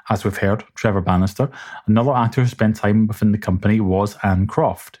 as we've heard, Trevor Bannister. Another actor who spent time within the company was Anne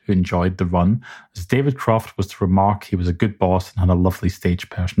Croft, who enjoyed the run, as David Croft was to remark he was a good boss and had a lovely stage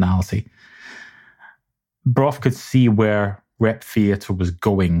personality. Brough could see where rep theatre was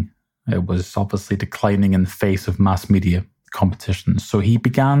going. It was obviously declining in the face of mass media competition. So he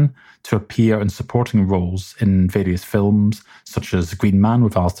began to appear in supporting roles in various films, such as The Green Man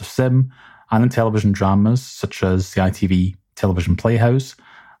with Alistair Sim, and in television dramas, such as the ITV television Playhouse,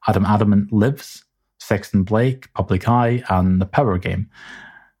 Adam Adamant Lives, Sexton Blake, Public Eye, and The Power Game.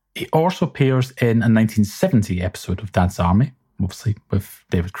 He also appears in a 1970 episode of Dad's Army, obviously with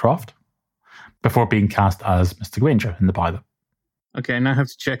David Croft, before being cast as Mr. Granger in the pilot. Okay, now I have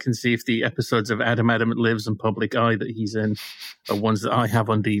to check and see if the episodes of Adam Adamant Lives and Public Eye that he's in are ones that I have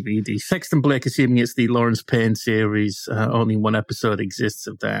on DVD. Sexton Blake, assuming it's the Lawrence Payne series, only one episode exists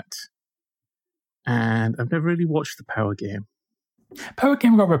of that. And I've never really watched The Power Game. Power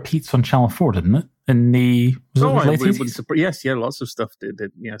Game got repeats on Channel 4, didn't it? In the late 80s? Yes, lots of stuff did,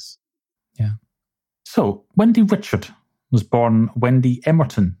 yes. Yeah. So, Wendy Richard was born Wendy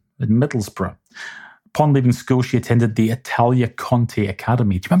Emerton in Middlesbrough. Upon leaving school, she attended the Italia Conti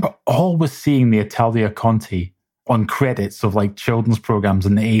Academy. Do you remember always seeing the Italia Conti on credits of like children's programs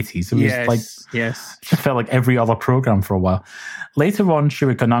in the 80s? It was yes. It just felt like every other program for a while. Later on, she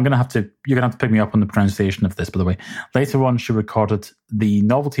recorded, now you're going to have to pick me up on the pronunciation of this, by the way. Later on, she recorded the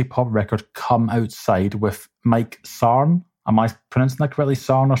novelty pop record Come Outside with Mike Sarn. Am I pronouncing that correctly?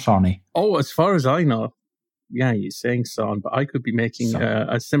 Sarn or Sarny? Oh, as far as I know, yeah, you're saying Sarn, but I could be making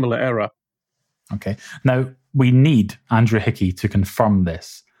a similar error. Okay. Now, we need Andrew Hickey to confirm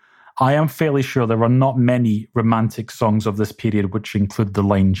this. I am fairly sure there are not many romantic songs of this period which include the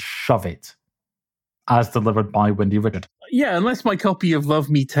line "Shove It," as delivered by Wendy Richard. Yeah, unless my copy of Love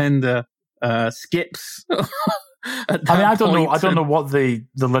Me Tender skips. I don't know what the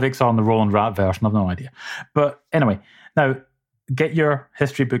lyrics are on the Roland Rat version. I've no idea. But anyway, now, get your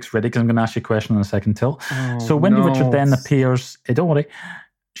history books ready because I'm going to ask you a question in a second, Tilt. So Wendy Richard then appears, don't worry,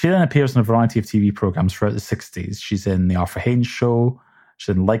 she then appears in a variety of TV programs throughout the 60s. She's in The Arthur Haynes Show,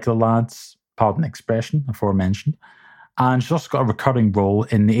 she's in Like the Lads, Pardon the Expression, aforementioned. And she's also got a recurring role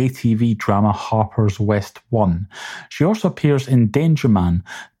in the ATV drama Harper's West 1. She also appears in Danger Man.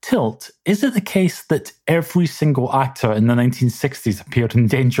 Tilt, is it the case that every single actor in the 1960s appeared in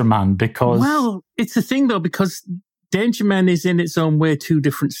Danger Man? Because... Well, it's the thing, though, because Danger Man is in its own way 2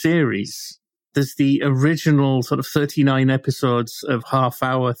 different series. There's the original sort of 39 episodes of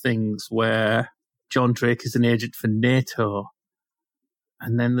half-hour things where John Drake is an agent for NATO.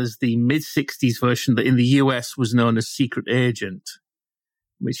 And then there's the mid-60s version that in the US was known as Secret Agent,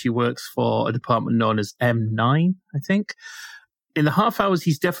 which he works for a department known as M9, I think. In the half hours,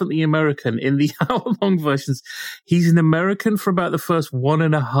 he's definitely American. In the hour-long versions, he's an American for about the first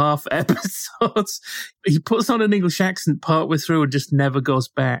 1.5 episodes. He puts on an English accent partway through and just never goes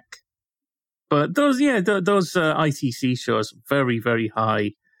back. But those ITC shows, very, very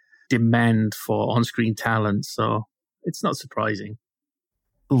high demand for on-screen talent, so it's not surprising.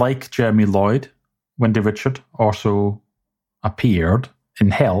 Like Jeremy Lloyd, Wendy Richard also appeared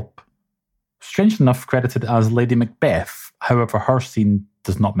in Help, strangely enough credited as Lady Macbeth. However, her scene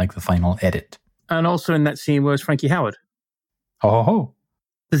does not make the final edit. And also in that scene was Frankie Howard. Oh.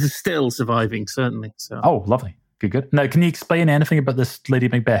 This is still surviving, certainly. So. Oh, lovely. Good. Now, can you explain anything about this Lady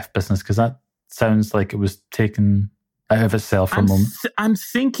Macbeth business? Because that sounds like it was taken out of itself for a moment. I'm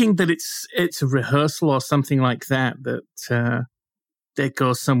thinking that it's a rehearsal or something like that they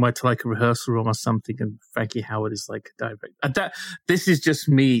go somewhere to like a rehearsal room or something, and Frankie Howard is like a director. This is just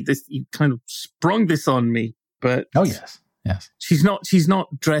me. You kind of sprung this on me, but yes. She's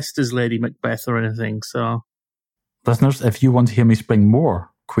not dressed as Lady Macbeth or anything. So, listeners, if you want to hear me spring more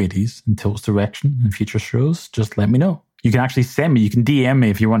queries in Tilt's direction in future shows, just let me know. You can actually send me. You can DM me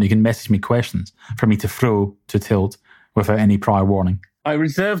if you want. You can message me questions for me to throw to Tilt without any prior warning. I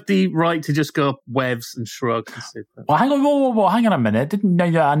reserve the right to just go webs and shrug. And say, well, hang on, whoa, hang on a minute.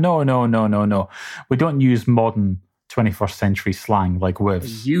 No. We don't use modern 21st century slang like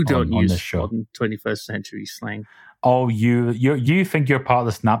webs. You don't use this show. Modern 21st century slang. Oh, you think you're part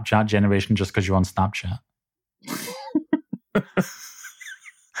of the Snapchat generation just because you're on Snapchat?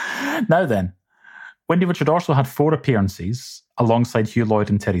 Now then, Wendy Richard also had 4 appearances alongside Hugh Lloyd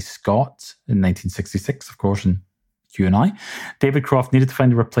and Terry Scott in 1966, of course, in Q&I. David Croft needed to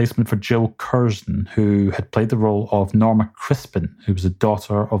find a replacement for Jill Curzon, who had played the role of Norma Crispin, who was the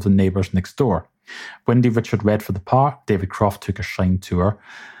daughter of the neighbours next door. Wendy Richard read for the part. David Croft took a shine to her.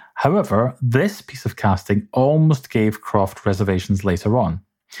 However, this piece of casting almost gave Croft reservations later on.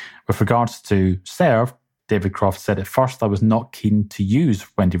 With regards to Serve, David Croft said, "At first I was not keen to use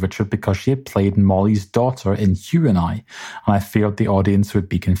Wendy Richard because she had played Molly's daughter in Hugh and I feared the audience would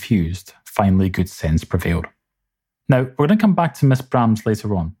be confused. Finally, good sense prevailed." Now, we're going to come back to Miss Brahms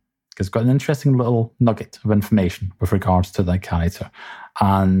later on, because it's got an interesting little nugget of information with regards to that character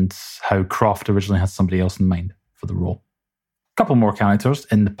and how Croft originally had somebody else in mind for the role. A couple more characters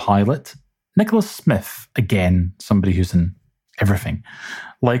in the pilot. Nicholas Smith, again, somebody who's in everything.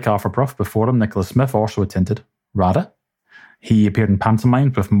 Like Arthur Bruff before him, Nicholas Smith also attended RADA. He appeared in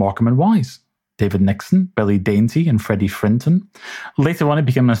pantomimes with Morecambe and Wise, David Nixon, Billy Dainty, and Freddie Frinton. Later on, he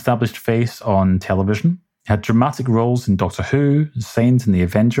became an established face on television. He had dramatic roles in Doctor Who, Saint, and The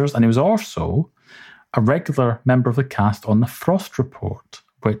Avengers, and he was also a regular member of the cast on The Frost Report,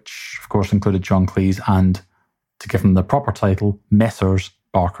 which, of course, included John Cleese and, to give him the proper title, Messrs.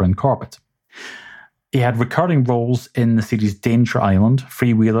 Barker and Corbett. He had recurring roles in the series Danger Island,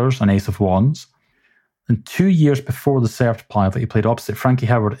 Freewheelers, and Ace of Wands. And 2 years before the Served pilot, he played opposite Frankie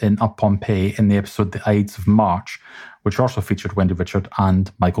Howard in Up Pompeii in the episode The Ides of March, which also featured Wendy Richard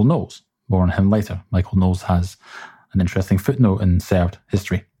and Michael Knowles. More on him later. Michael Knowles has an interesting footnote in Served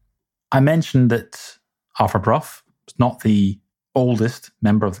history. I mentioned that Arthur Bruff was not the oldest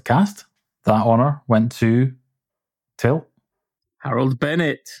member of the cast. That honour went to Harold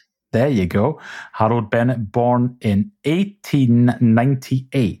Bennett. There you go. Harold Bennett, born in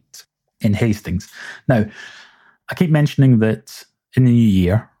 1898 in Hastings. Now, I keep mentioning that in the new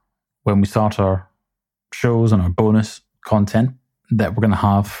year, when we start our shows and our bonus content, that we're going to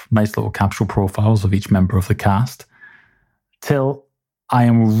have nice little capsule profiles of each member of the cast. Till I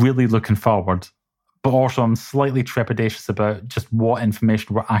am really looking forward, but also I'm slightly trepidatious about just what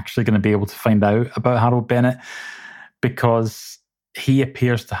information we're actually going to be able to find out about Harold Bennett, because he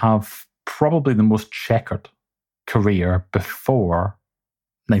appears to have probably the most checkered career before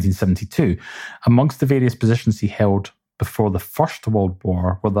 1972. Amongst the various positions he held before the First World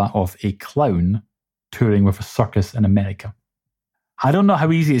War were that of a clown touring with a circus in America. I don't know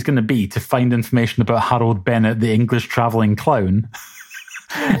how easy it's going to be to find information about Harold Bennett, the English travelling clown,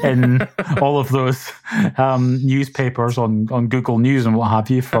 in all of those newspapers on Google News and what have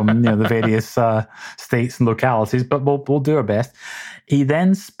you from the various states and localities. But we'll do our best. He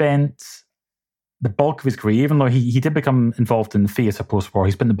then spent the bulk of his career, even though he did become involved in the theatre post-war,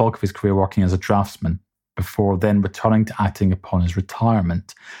 he spent the bulk of his career working as a draftsman before then returning to acting upon his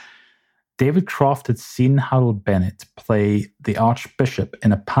retirement. David Croft had seen Harold Bennett play the Archbishop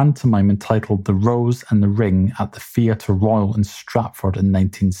in a pantomime entitled The Rose and the Ring at the Theatre Royal in Stratford in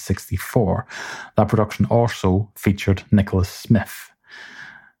 1964. That production also featured Nicholas Smith.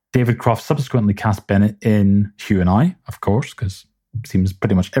 David Croft subsequently cast Bennett in Hugh and I, of course, because it seems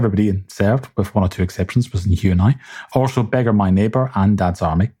pretty much everybody served, with one or two exceptions, was in Hugh and I. Also Beggar My Neighbour and Dad's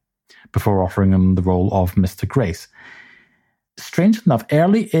Army, before offering him the role of Mr. Grace. Strange enough,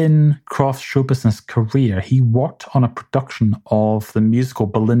 early in Croft's show business career, he worked on a production of the musical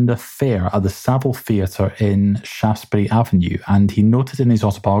Belinda Fair at the Savile Theatre in Shaftesbury Avenue, and he noted in his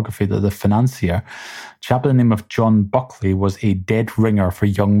autobiography that the financier, a chap by the name of John Buckley, was a dead ringer for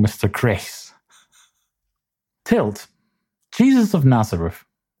young Mr. Grace. Tilt. Jesus of Nazareth.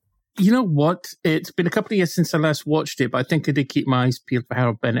 You know what? It's been a couple of years since I last watched it, but I think I did keep my eyes peeled for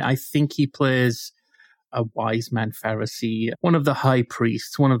Harold Bennett. I think he plays a wise man Pharisee, one of the high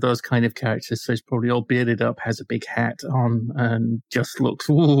priests, one of those kind of characters. So he's probably all bearded up, has a big hat on, and just looks,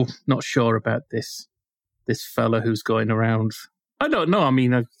 not sure about this fella who's going around. I don't know. I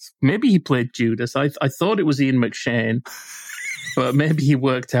mean, maybe he played Judas. I thought it was Ian McShane, but maybe he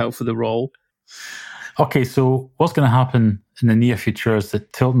worked out for the role. Okay, so what's going to happen in the near future is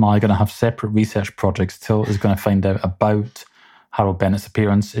that Tilt and I are going to have separate research projects. Tilt is going to find out about Harold Bennett's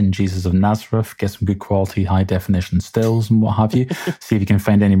appearance in Jesus of Nazareth, get some good quality, high definition stills and what have you, see if you can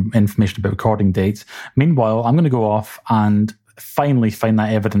find any information about recording dates. Meanwhile, I'm going to go off and finally find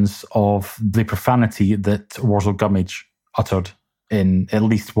that evidence of the profanity that Wurzel Gummidge uttered in at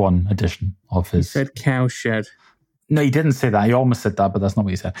least one edition of his... He said cowshed. No, he didn't say that. He almost said that, but that's not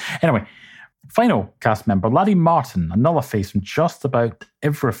what he said. Anyway, final cast member, Larry Martin, another face from just about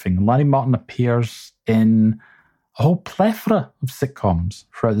everything. Larry Martin appears in a whole plethora of sitcoms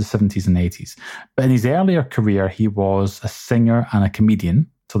throughout the 70s and 80s. But in his earlier career, he was a singer and a comedian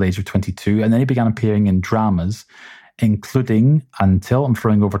till the age of 22, and then he began appearing in dramas, including, until I'm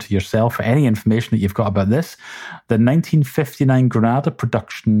throwing over to yourself for any information that you've got about this, the 1959 Granada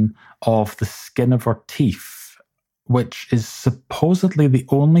production of The Skin of Her Teeth, which is supposedly the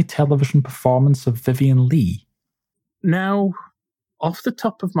only television performance of Vivien Leigh. Now, off the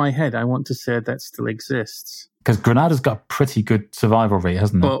top of my head, I want to say that still exists. Because Granada's got a pretty good survival rate,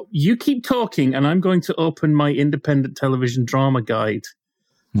 hasn't it? Well, you keep talking, and I'm going to open my independent television drama guide.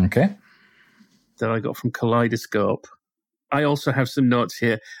 Okay. That I got from Kaleidoscope. I also have some notes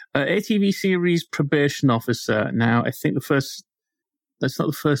here. ATV series Probation Officer. Now, I think that's not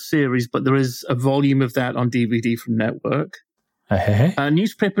the first series, but there is a volume of that on DVD from Network.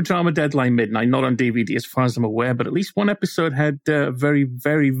 Newspaper drama Deadline Midnight, not on DVD as far as I'm aware, but at least one episode had very,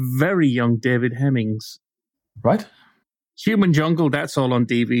 very, very young David Hemmings. Right. Human Jungle, that's all on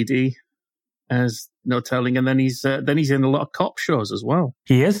DVD, as no telling. And then he's in a lot of cop shows as well.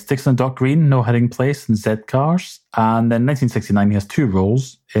 He is. Dixon and Doc Green, No Hiding Place, and Z-Cars. And then 1969, he has 2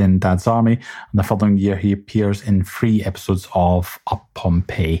 roles in Dad's Army. And the following year, he appears in 3 episodes of Up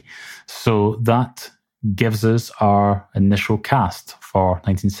Pompeii. So that gives us our initial cast for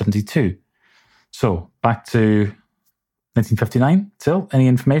 1972. So back to 1959, Till, any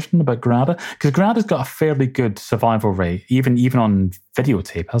information about Granada? Because Granada's got a fairly good survival rate, even on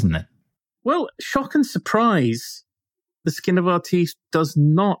videotape, hasn't it? Well, shock and surprise, The Skin of Our Teeth does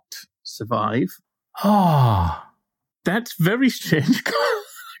not survive. That's very strange,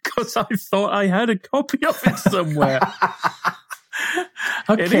 because I thought I had a copy of it somewhere.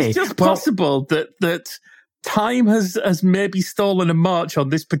 Okay. It is just possible that time has maybe stolen a march on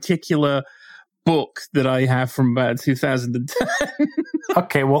this particular book that I have from about 2010.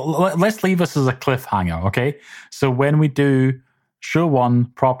 Okay, well, let's leave this as a cliffhanger, okay? So when we do show 1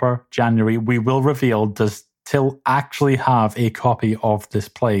 proper January, we will reveal, does Till actually have a copy of this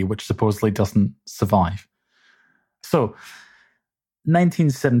play, which supposedly doesn't survive? So,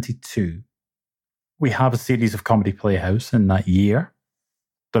 1972, we have a series of Comedy Playhouse in that year.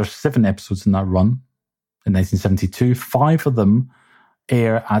 There's 7 episodes in that run in 1972. 5 of them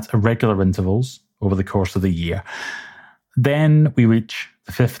air at irregular intervals over the course of the year. Then we reach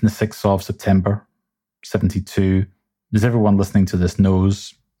the 5th and the 6th of September, 72. As everyone listening to this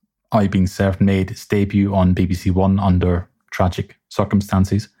knows, I Being Served made its debut on BBC One under tragic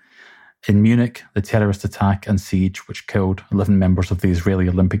circumstances. In Munich, the terrorist attack and siege, which killed 11 members of the Israeli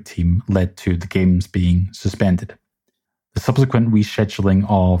Olympic team, led to the Games being suspended. The subsequent rescheduling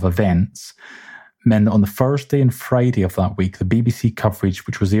of events meant that on the Thursday and Friday of that week, the BBC coverage,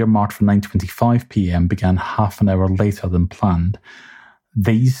 which was earmarked for 9:25 p.m, began half an hour later than planned.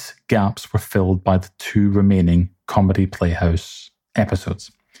 These gaps were filled by the 2 remaining Comedy Playhouse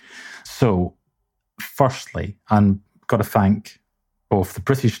episodes. So, firstly, and got to thank both the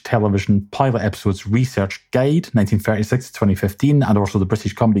British Television Pilot Episodes Research Guide, 1936 to 2015, and also the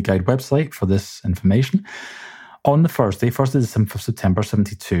British Comedy Guide website for this information. On the Thursday, 1st of December, September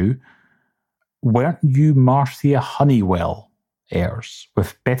 72, Weren't You Marcia Honeywell airs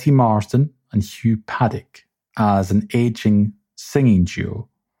with Betty Marsden and Hugh Paddock as an aging singing duo,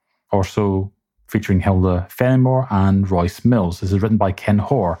 also featuring Hilda Fenimore and Royce Mills. This is written by Ken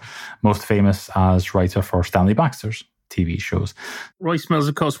Hoare, most famous as writer for Stanley Baxter's TV shows. Royce Mills,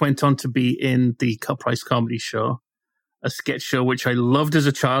 of course, went on to be in the Cut Price Comedy Show, a sketch show which I loved as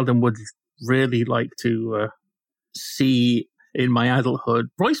a child and would really like to see in my adulthood.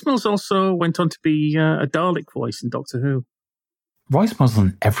 Royce Mills also went on to be a Dalek voice in Doctor Who. Royce Mills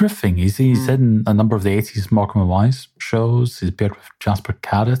on everything. He's in a number of the 80s Morecambe and Wise shows. He's appeared with Jasper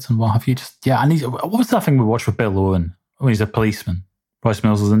Carrot and what have you. And what was that thing we watched with Bill Owen when he's a policeman? Royce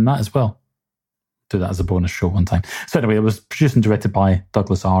Mills was in that as well. Do that as a bonus show one time. So anyway, it was produced and directed by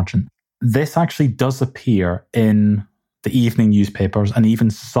Douglas Argent. This actually does appear in the evening newspapers and even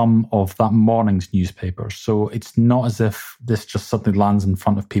some of that morning's newspapers. So it's not as if this just suddenly lands in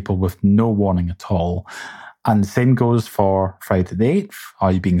front of people with no warning at all. And the same goes for Friday the 8th,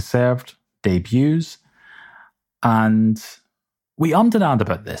 Are You Being Served? Debuts. And we and ahed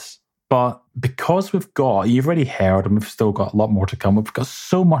about this, but because we've got, you've already heard, and we've still got a lot more to come, we've got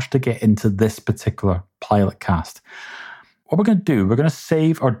so much to get into this particular pilot cast. What we're going to do, we're going to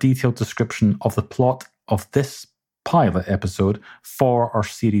save our detailed description of the plot of this pilot episode for our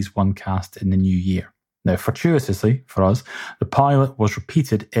Series 1 cast in the new year. Now, fortuitously for us, the pilot was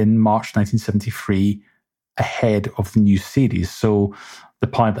repeated in March 1973 ahead of the new series. So the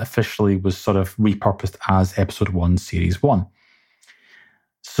pilot officially was sort of repurposed as Episode 1, Series 1.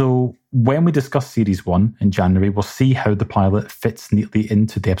 So when we discuss Series 1 in January, we'll see how the pilot fits neatly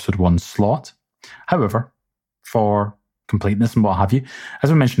into the Episode 1 slot. However, for completeness and what have you,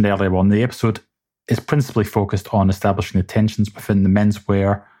 as we mentioned earlier on, the episode is principally focused on establishing the tensions within the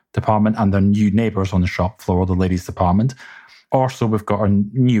menswear department and their new neighbours on the shop floor, the ladies' department. Also, we've got our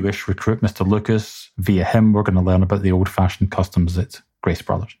newish recruit, Mr. Lucas. Via him, we're going to learn about the old-fashioned customs at Grace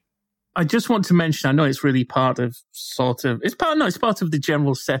Brothers. I just want to mention, I know it's really part of it's part of the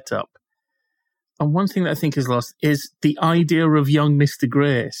general setup. And one thing that I think is lost is the idea of young Mr.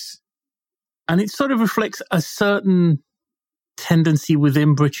 Grace. And it sort of reflects a certain tendency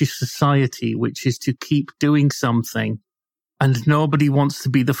within British society, which is to keep doing something and nobody wants to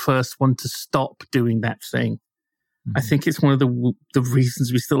be the first one to stop doing that thing. Mm-hmm. I think it's one of the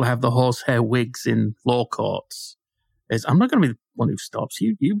reasons we still have the horsehair wigs in law courts. Is I'm not going to be the one who stops.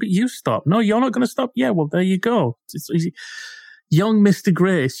 You stop. No, you're not going to stop. Yeah, well, there you go. It's easy. Young Mr.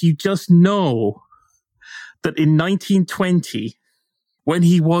 Grace, you just know that in 1920, when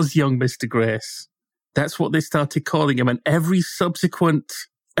he was young Mr. Grace, that's what they started calling him. And every subsequent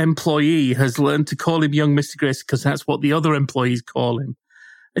employee has learned to call him young Mr. Grace because that's what the other employees call him.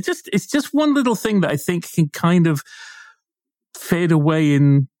 It's just one little thing that I think can kind of fade away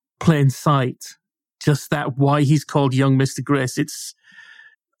in plain sight. Just that why he's called young Mr. Grace.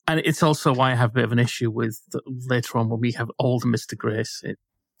 And it's also why I have a bit of an issue with later on when we have old Mr. Grace. It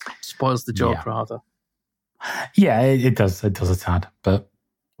spoils the joke rather. Yeah, it does. It does a tad. But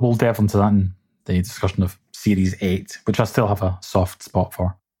we'll delve into that in the discussion of Series 8, which I still have a soft spot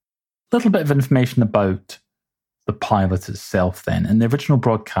for. A little bit of information about the pilot itself then. In the original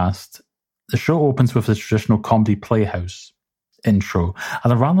broadcast, the show opens with the traditional Comedy Playhouse intro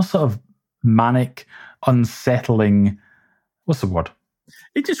and a rather sort of manic, unsettling, what's the word?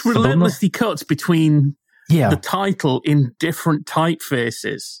 It just relentlessly cuts between the title in different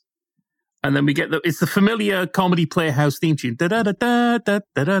typefaces. And then we get it's the familiar Comedy Playhouse theme tune. Boom.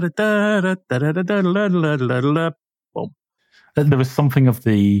 There was something of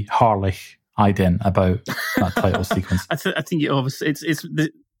the Harlich ident about that title sequence. I think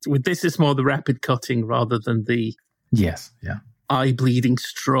with this, it's more the rapid cutting rather than the eye-bleeding,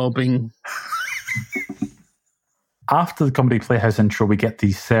 strobing. After the Comedy Playhouse intro, we get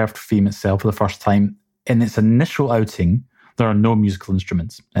the served theme itself for the first time. In its initial outing, there are no musical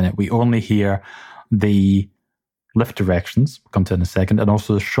instruments in it. We only hear the lift directions, we'll come to in a second, and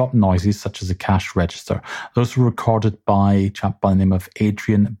also the shop noises such as a cash register. Those were recorded by a chap by the name of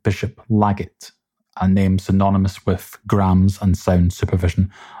Adrian Bishop Laggett, a name synonymous with grams and sound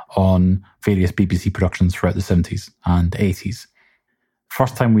supervision on various BBC productions throughout the 70s and 80s.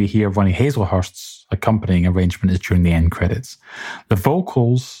 First time we hear Ronnie Hazelhurst's accompanying arrangement is during the end credits. The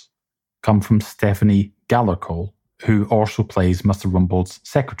vocals come from Stephanie Gallercole, who also plays Mr. Rumble's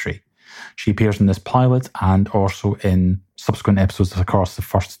secretary. She appears in this pilot and also in subsequent episodes across the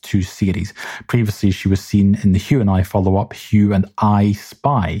first 2 series. Previously, she was seen in the Hugh and I follow-up, Hugh and I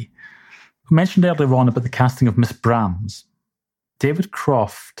Spy. We mentioned earlier on about the casting of Miss Brahms. David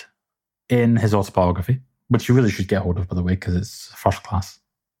Croft, in his autobiography, which you really should get hold of, by the way, because it's first class.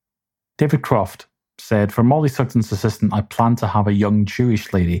 David Croft said, "For Molly Sugden's assistant, I planned to have a young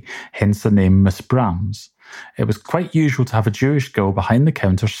Jewish lady, hence the name Miss Brahms. It was quite usual to have a Jewish girl behind the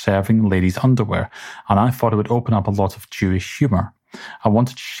counter serving ladies' underwear, and I thought it would open up a lot of Jewish humour. I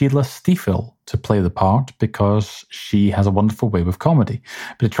wanted Sheila Stiefel to play the part because she has a wonderful way with comedy,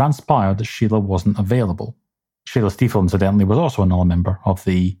 but it transpired that Sheila wasn't available." Sheila Stiefel, incidentally, was also another member of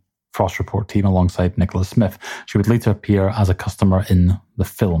the Frost Report team alongside Nicholas Smith. She would later appear as a customer in the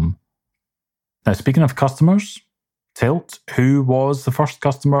film. Now, speaking of customers, Tilt, who was the first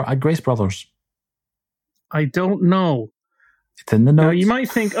customer at Grace Brothers? I don't know. It's in the notes. Now, you might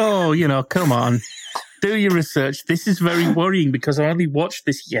think, come on. Do your research. This is very worrying because I only watched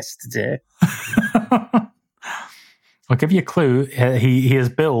this yesterday. I'll give you a clue. He is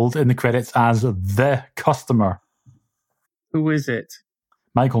billed in the credits as the customer. Who is it?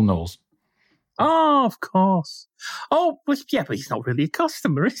 Michael Knowles. Oh, of course. Oh, yeah, but he's not really a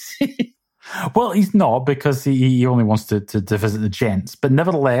customer, is he? Well, he's not, because he only wants to visit the gents. But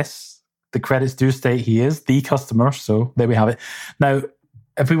nevertheless, the credits do state he is the customer, so there we have it. Now,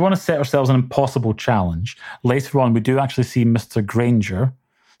 if we want to set ourselves an impossible challenge, later on we do actually see Mr. Granger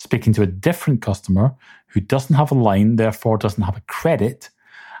speaking to a different customer who doesn't have a line, therefore doesn't have a credit.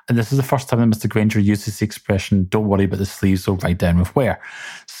 And this is the first time that Mr. Granger uses the expression, "Don't worry about the sleeves, so write down with where."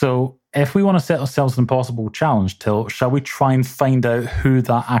 So if we want to set ourselves an impossible challenge, Till, shall we try and find out who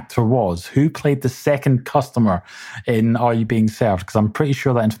that actor was? Who played the second customer in Are You Being Served? Because I'm pretty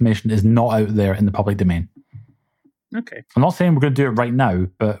sure that information is not out there in the public domain. Okay. I'm not saying we're going to do it right now,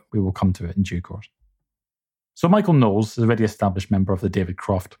 but we will come to it in due course. So Michael Knowles is a already established member of the David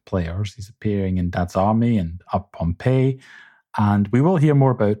Croft Players. He's appearing in Dad's Army and Up Pompeii. And we will hear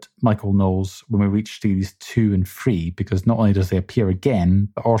more about Michael Knowles when we reach series 2 and 3, because not only does he appear again,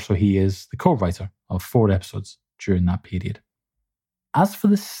 but also he is the co-writer of 4 episodes during that period. As for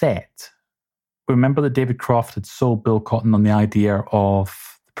the set, remember that David Croft had sold Bill Cotton on the idea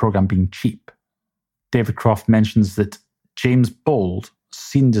of the programme being cheap. David Croft mentions that James Bold,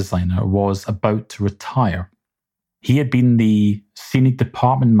 scene designer, was about to retire. He had been the scenic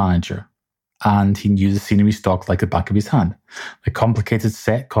department manager, and he knew the scenery stock like the back of his hand. The complicated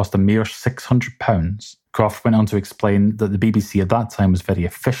set cost a mere £600. Croft went on to explain that the BBC at that time was very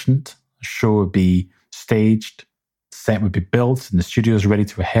efficient. The show would be staged, the set would be built, and the studios ready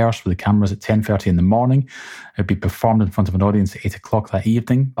to rehearse with the cameras at 10:30 in the morning. It would be performed in front of an audience at 8 o'clock that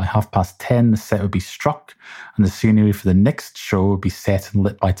evening. By 10:30, the set would be struck, and the scenery for the next show would be set and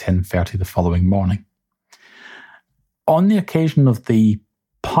lit by 10:30 the following morning. On the occasion of the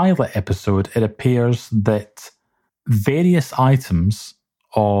pilot episode, it appears that various items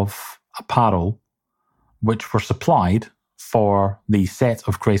of apparel which were supplied for the set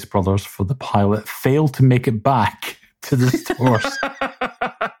of Grace Brothers for the pilot failed to make it back to the stores.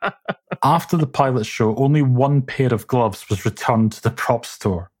 After the pilot show, only 1 pair of gloves was returned to the prop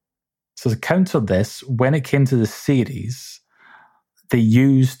store. So to counter this, when it came to the series, they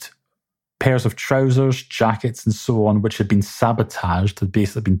used pairs of trousers, jackets, and so on, which had been sabotaged, had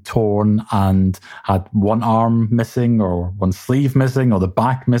basically been torn and had one arm missing or one sleeve missing or the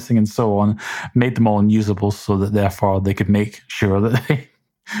back missing and so on, made them all unusable so that therefore they could make sure that they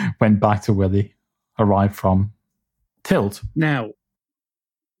went back to where they arrived from. Tilt. Now,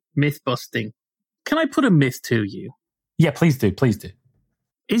 myth busting. Can I put a myth to you? Yeah, please do. Please do.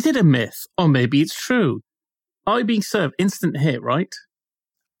 Is it a myth? Or maybe it's true. Are You Being Served? Instant hit, right?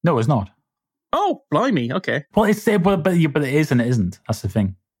 No, it's not. Oh, blimey. Okay. Well, but it is and it isn't. That's the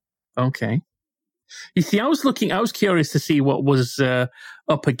thing. Okay. You see, I was curious to see what was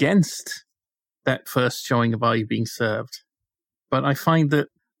up against that first showing of Are You Being Served? But I find that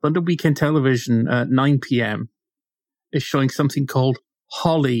London Weekend Television at 9 p.m. is showing something called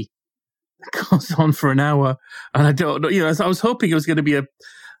Holly. It goes on for an hour. And I don't know, I was hoping it was going to be a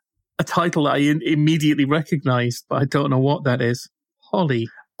title I immediately recognized, but I don't know what that is. Holly.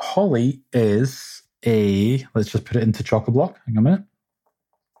 Holly is let's just put it into Chock-a-Block. Hang on a minute.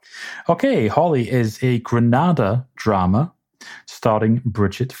 Okay, Holly is a Granada drama starring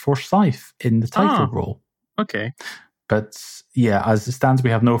Bridget Forsyth in the title role. Okay. But yeah, as it stands, we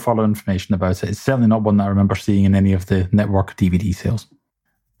have no further information about it. It's certainly not one that I remember seeing in any of the network DVD sales.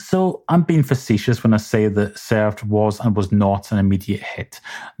 So I'm being facetious when I say that Served was and was not an immediate hit.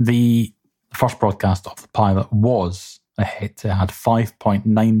 The first broadcast of the pilot was a hit. It had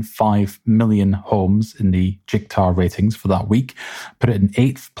 5.95 million homes in the JICTAR ratings for that week, put it in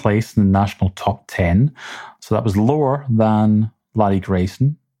 8th place in the national top 10. So that was lower than Larry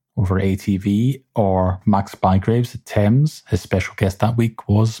Grayson over ATV or Max Bygraves at Thames. His special guest that week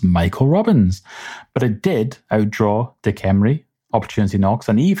was Michael Robbins. But it did outdraw Dick Emery, Opportunity Knocks,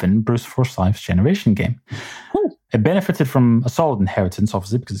 and even Bruce Forsyth's Generation Game. Ooh. It benefited from a solid inheritance,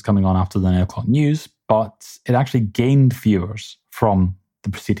 obviously, because it's coming on after the 9 o'clock news, but it actually gained viewers from the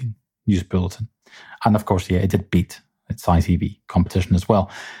preceding news bulletin. And of course, yeah, it did beat its ITV competition as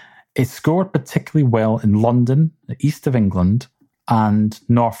well. It scored particularly well in London, the east of England, and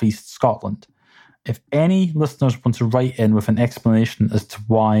northeast Scotland. If any listeners want to write in with an explanation as to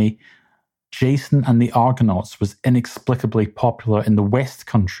why Jason and the Argonauts was inexplicably popular in the West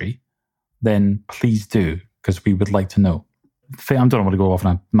Country, then please do, because we would like to know. I don't want to go off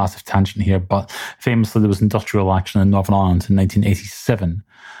on a massive tangent here, but famously there was industrial action in Northern Ireland in 1987,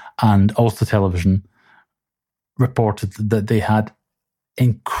 and Ulster Television reported that they had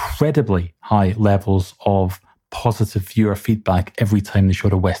incredibly high levels of positive viewer feedback every time they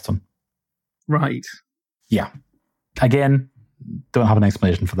showed a Western. Right. Yeah. Again, don't have an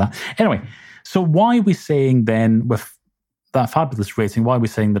explanation for that. Anyway, so why are we saying then, with that fabulous rating, why are we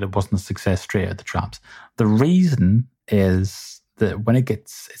saying that it wasn't a success straight out of the traps? The reason is that when it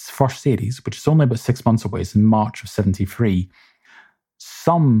gets its first series, which is only about 6 months away, it's in March of 73,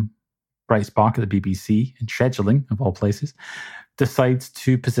 some bright spark at the BBC, in scheduling of all places, decides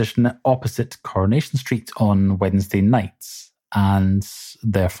to position it opposite Coronation Street on Wednesday nights, and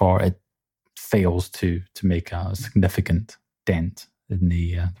therefore it fails to make a significant dent in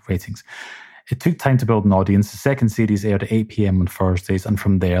the ratings. It took time to build an audience. The second series aired at 8 p.m. on Thursdays, and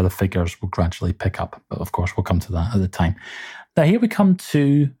from there the figures will gradually pick up. But of course, we'll come to that at the time. Now here we come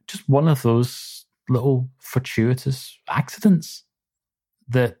to just one of those little fortuitous accidents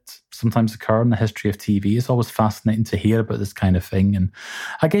that sometimes occur in the history of TV. It's always fascinating to hear about this kind of thing. And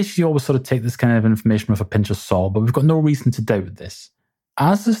I guess you always sort of take this kind of information with a pinch of salt, but we've got no reason to doubt this.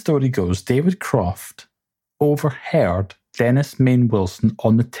 As the story goes, David Croft overheard Dennis Main Wilson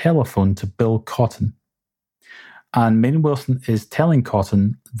on the telephone to Bill Cotton. And Main Wilson is telling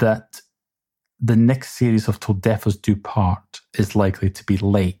Cotton that the next series of Till Death Us Do Part is likely to be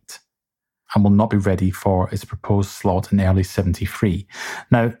late and will not be ready for its proposed slot in early 73.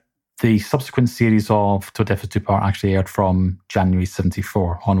 Now, the subsequent series of Till Death Us Do Part actually aired from January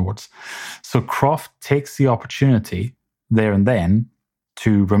 74 onwards. So Croft takes the opportunity there and then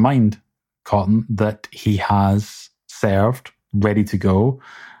to remind Cotton that he has Served, ready to go.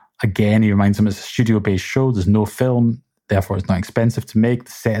 Again, he reminds him it's a studio-based show. There's no film, therefore it's not expensive to make.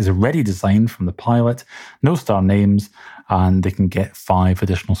 The set is already designed from the pilot, no star names, and they can get 5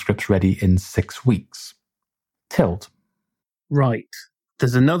 additional scripts ready in 6 weeks. Tilt. Right.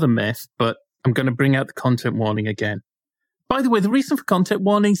 There's another myth, but I'm going to bring out the content warning again. By the way, the reason for content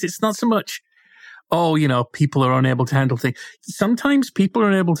warnings, it's not so much, people are unable to handle things. Sometimes people are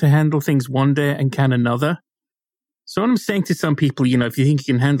unable to handle things one day and can another. So what I'm saying to some people, if you think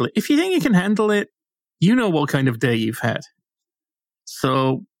you can handle it, if you think you can handle it, you know what kind of day you've had.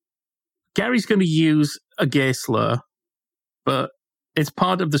 So Gary's going to use a gay slur, but it's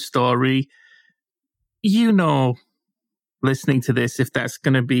part of the story. Listening to this, if that's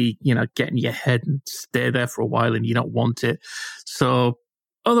going to be, getting your head and stay there for a while and you don't want it. So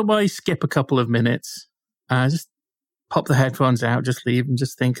otherwise, skip a couple of minutes. Just pop the headphones out, just leave and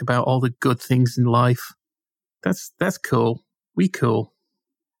just think about all the good things in life. That's cool. We cool.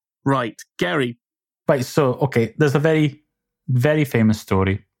 Right, Gary. Right, so, okay, there's a very, very famous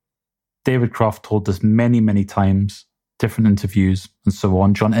story. David Croft told this many, many times, different interviews and so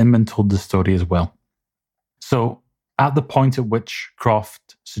on. John Inman told this story as well. So, at the point at which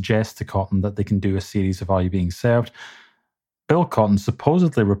Croft suggests to Cotton that they can do a series of Are You Being Served, Bill Cotton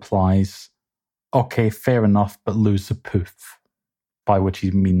supposedly replies, okay, fair enough, but lose the poof, by which he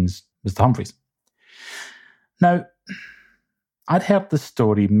means Mr. Humphreys. Now, I'd heard this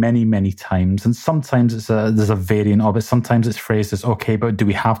story many, many times, and sometimes there's a variant of it. Sometimes it's phrased as, okay, but do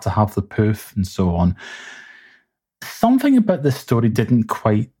we have to have the poof, and so on. Something about this story didn't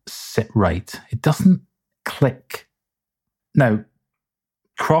quite sit right. It doesn't click. Now,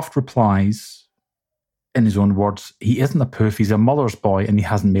 Croft replies in his own words, he isn't a poof, he's a mother's boy and he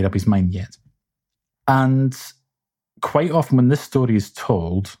hasn't made up his mind yet. And quite often when this story is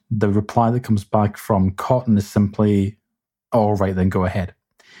told, the reply that comes back from Cotton is simply, all right, then go ahead.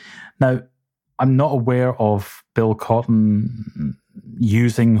 Now, I'm not aware of Bill Cotton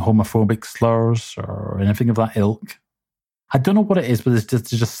using homophobic slurs or anything of that ilk. I don't know what it is, but there's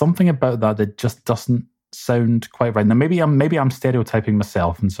just something about that just doesn't sound quite right. Now, maybe I'm stereotyping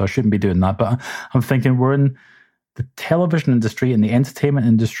myself, and so I shouldn't be doing that, but I'm thinking we're in the television industry, in the entertainment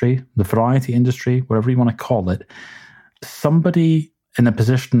industry, the variety industry, whatever you want to call it. Somebody in a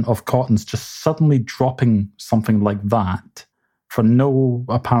position of Cotton's just suddenly dropping something like that for no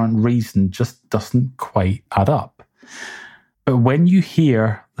apparent reason just doesn't quite add up. But when you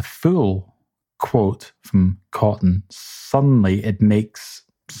hear the full quote from Cotton, suddenly it makes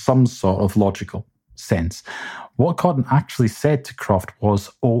some sort of logical sense. What Cotton actually said to Croft was,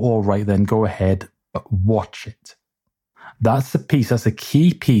 oh, all right, then go ahead, but watch it. That's a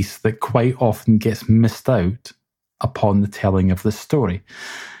key piece that quite often gets missed out upon the telling of this story.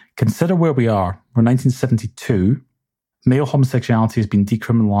 Consider where we are. We're 1972. Male homosexuality has been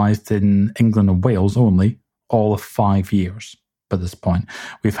decriminalised in England and Wales only all of 5 years by this point.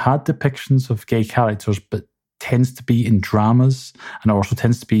 We've had depictions of gay characters, but tends to be in dramas and also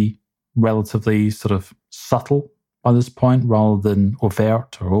tends to be relatively sort of subtle by this point rather than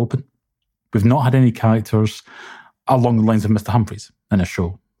overt or open. We've not had any characters along the lines of Mr. Humphreys in a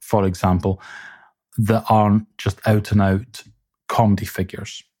show, for example, that aren't just out and out comedy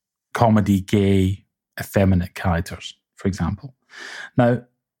figures, comedy, gay, effeminate characters, for example. Now,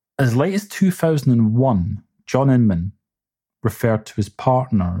 as late as 2001, John Inman referred to his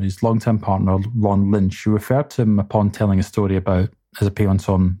partner, his long-term partner, Ron Lynch, who referred to him upon telling a story about his appearance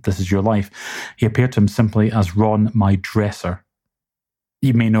on This Is Your Life. He appeared to him simply as Ron, my dresser.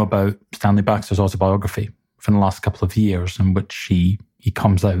 You may know about Stanley Baxter's autobiography from the last couple of years in which he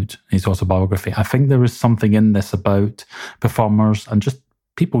comes out in his autobiography. I think there is something in this about performers and just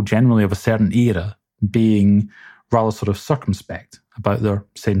people generally of a certain era being rather sort of circumspect about their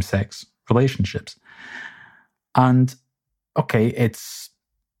same-sex relationships. And, okay, it's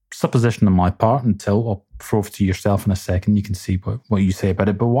supposition on my part until I'll throw over to yourself in a second. You can see what you say about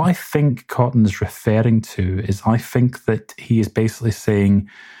it. But what I think Cotton is referring to is I think that he is basically saying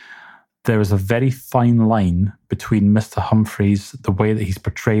there is a very fine line between Mr. Humphreys, the way that he's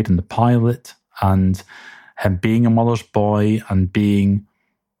portrayed in the pilot, and him being a mother's boy and being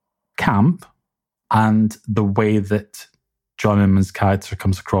camp, and the way that John Inman's character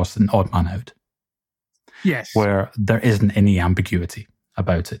comes across in Odd Man Out. Yes. Where there isn't any ambiguity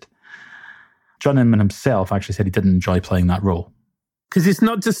about it. John Inman himself actually said he didn't enjoy playing that role. Because it's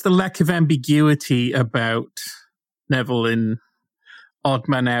not just the lack of ambiguity about Neville in Odd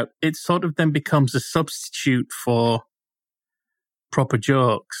Man Out. It sort of then becomes a substitute for proper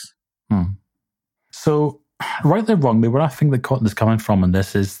jokes. So, rightly or wrongly, where I think that Cotton is coming from in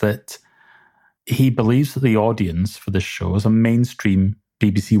this is that he believes that the audience for this show is a mainstream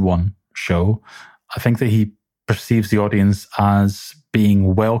BBC One show. I think that he perceives the audience as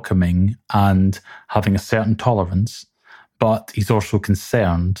being welcoming and having a certain tolerance, but he's also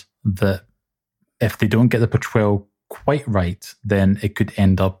concerned that if they don't get the portrayal quite right, then it could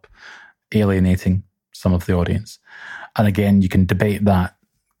end up alienating some of the audience. And again, you can debate that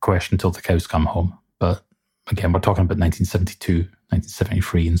question till the cows come home. But again, we're talking about 1972,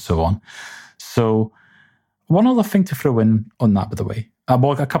 1973, and so on. So one other thing to throw in on that, by the way,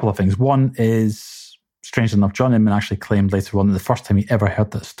 well, a couple of things. One is, strangely enough, John Inman actually claimed later on that the first time he ever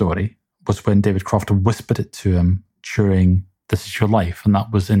heard that story was when David Croft whispered it to him during This Is Your Life, and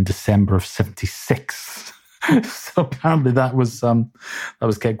that was in December of 76. So apparently that was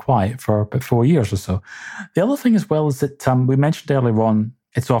kept quiet for about 4 years or so. The other thing as well is that we mentioned earlier on,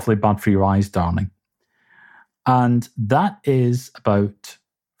 It's Awfully Bad for Your Eyes, Darling. And that is about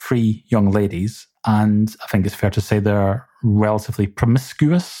 3 young ladies, and I think it's fair to say they're relatively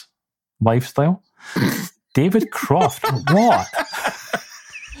promiscuous lifestyle. David Croft, what?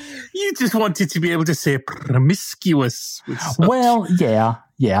 You just wanted to be able to say promiscuous. Well, yeah.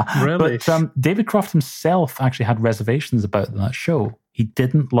 Really? But David Croft himself actually had reservations about that show. He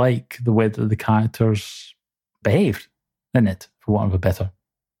didn't like the way that the characters behaved in it, for want of a better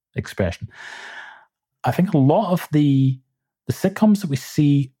expression. I think a lot of the sitcoms that we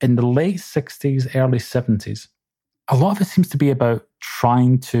see in the late 60s, early 70s, a lot of it seems to be about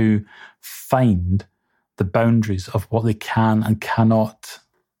trying to find the boundaries of what they can and cannot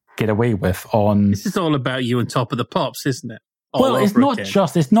get away with on... This is all about you on Top of the Pops, isn't it? all over again.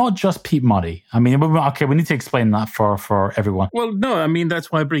 It's not just Pete Murray. I mean, okay, we need to explain that for everyone. Well, no, I mean,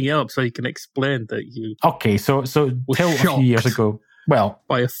 that's why I bring it up, so you can explain that you... Okay, so till a few years ago... Well...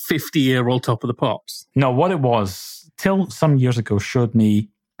 By a 50-year-old Top of the Pops. No, what it was, till some years ago, showed me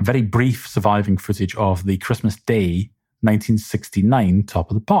very brief surviving footage of the Christmas Day 1969 Top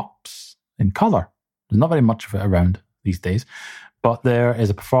of the Pops in colour. There's not very much of it around these days. But there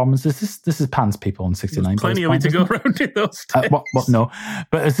is a performance. This is Pan's People in 69. There's plenty of it to go around in those days. What? No.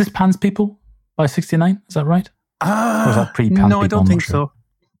 But is this Pan's People by 69? Is that right? Or is that pre-Pan's People? No, I don't think so.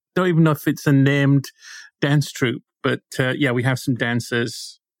 Don't even know if it's a named dance troupe. But yeah, we have some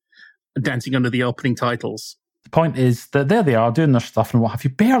dancers dancing under the opening titles. The point is that there they are doing their stuff and what have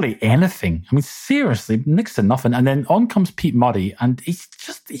you. Barely anything. I mean, seriously, next to nothing. And then on comes Pete Murray and he's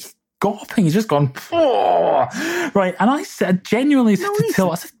gawping. He's just gone, oh! Right. And I said, genuinely said to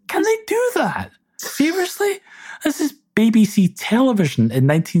Till, I said, can they do that? Seriously? This is BBC television in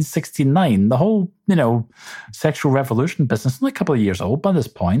 1969. The whole, sexual revolution business, only a couple of years old by this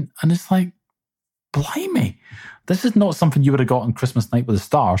point. And it's like, blimey. This is not something you would have got on Christmas Night with the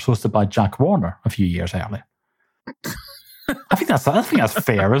Stars, hosted by Jack Warner a few years earlier. I think that's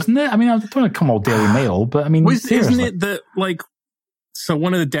fair, isn't it? I mean, I don't want to come all Daily Mail, but I mean, seriously. Isn't it that, so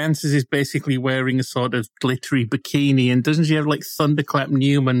one of the dancers is basically wearing a sort of glittery bikini, and doesn't she have Thunderclap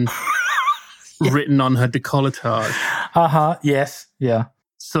Newman written on her décolletage? Yes, yeah.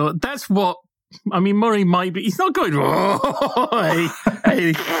 So that's what, I mean, Murray might be, he's not going, oh,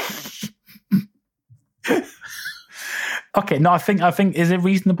 hey. Okay, no, I think, is it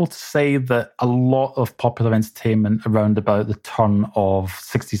reasonable to say that a lot of popular entertainment around about the turn of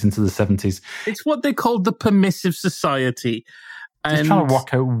 60s into the 70s... It's what they called the permissive society. Just trying to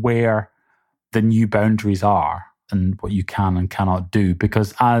work out where the new boundaries are and what you can and cannot do.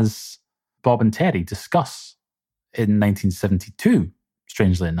 Because as Bob and Terry discuss in 1972,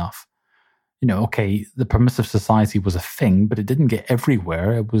 strangely enough, okay, the permissive society was a thing, but it didn't get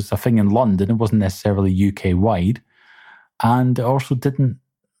everywhere. It was a thing in London. It wasn't necessarily UK-wide. And it also didn't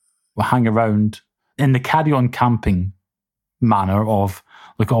hang around in the carry-on camping manner of,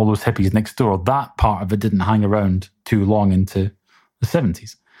 look at all those hippies next door. That part of it didn't hang around too long into the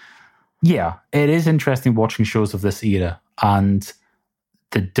 70s. Yeah, it is interesting watching shows of this era and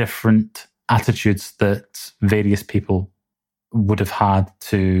the different attitudes that various people would have had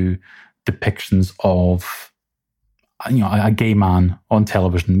to depictions of a gay man on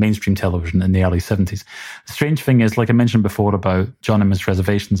television, mainstream television in the early 70s. The strange thing is, like I mentioned before about John Inman's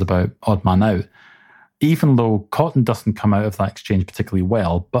reservations about Odd Man Out, even though Cotton doesn't come out of that exchange particularly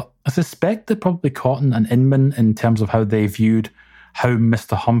well, but I suspect that probably Cotton and Inman, in terms of how they viewed how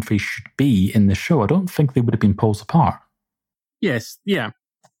Mr. Humphrey should be in the show, I don't think they would have been poles apart. Yes, yeah.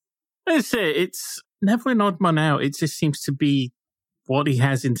 I say, it's never an Odd Man Out. It just seems to be what he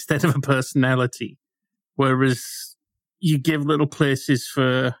has instead of a personality. Whereas you give little places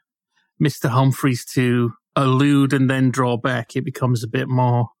for Mr. Humphreys to allude and then draw back, it becomes a bit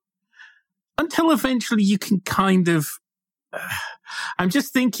more... Until eventually you can kind of... I'm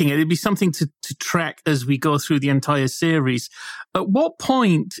just thinking it'd be something to track as we go through the entire series. At what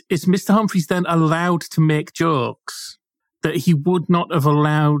point is Mr. Humphreys then allowed to make jokes that he would not have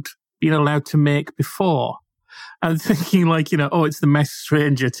been allowed to make before? I'm thinking it's the masked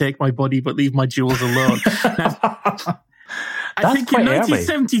stranger, take my body but leave my jewels alone. Now, I think in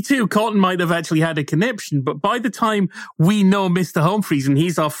 1972, Cotton might have actually had a connection, but by the time we know Mr. Humphreys and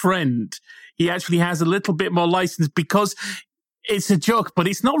he's our friend, he actually has a little bit more license because it's a joke, but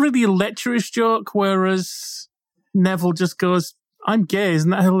it's not really a lecherous joke, whereas Neville just goes, I'm gay, isn't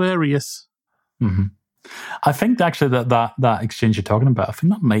that hilarious? Mm-hmm. I think actually that exchange you're talking about, I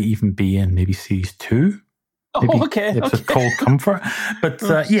think that might even be in maybe series 2. Maybe okay. It's Cold Comfort. But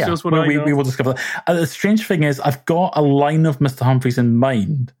we will discover that. The strange thing is, I've got a line of Mr. Humphreys in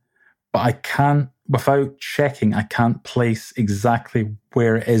mind, but I can't, without checking, I can't place exactly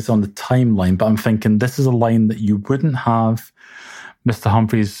where it is on the timeline. But I'm thinking this is a line that you wouldn't have Mr.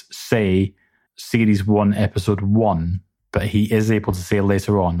 Humphreys say Series 1, Episode 1, but he is able to say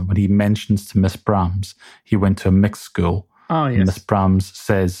later on when he mentions to Miss Brahms he went to a mixed school. Oh, yes. And Miss Brahms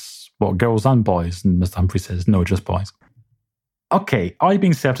says, what, girls and boys? And Mr. Humphrey says, no, just boys. Okay, Are You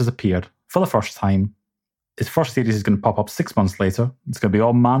Being Served has appeared for the first time. Its first series is going to pop up 6 months later. It's going to be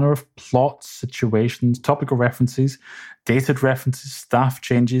all manner of plots, situations, topical references, dated references, staff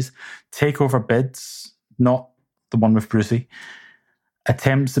changes, takeover bids, not the one with Brucey,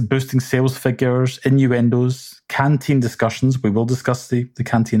 attempts at boosting sales figures, innuendos, canteen discussions. We will discuss the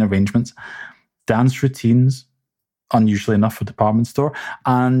canteen arrangements, dance routines, unusually enough for a department store,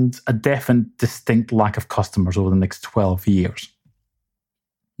 and a definite distinct lack of customers over the next 12 years.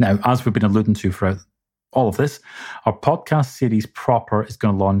 Now, as we've been alluding to throughout all of this, our podcast series proper is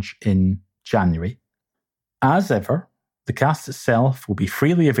going to launch in January. As ever, the cast itself will be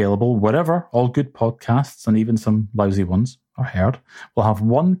freely available wherever all good podcasts, and even some lousy ones, are heard. We'll have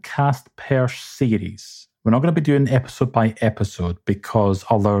one cast per series. We're not going to be doing episode by episode because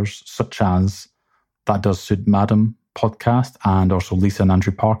others, such as That Does Suit Madam podcast and also Lisa and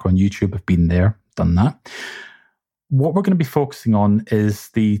Andrew Parker on YouTube, have been there, done that. What we're going to be focusing on is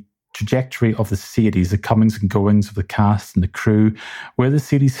the trajectory of the series, the comings and goings of the cast and the crew, where the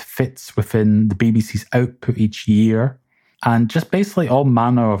series fits within the BBC's output each year, and just basically all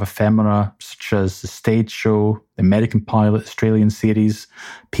manner of ephemera, such as the stage show, the American pilot, Australian series,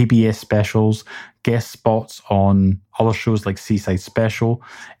 PBS specials, guest spots on other shows like Seaside Special,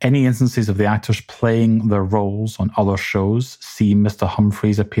 any instances of the actors playing their roles on other shows. See Mr.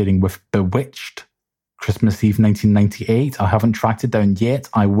 Humphreys appearing with Bewitched, Christmas Eve 1998. I haven't tracked it down yet.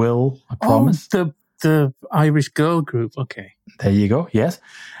 I will, I promise. Oh, the Irish girl group. Okay. There you go, yes.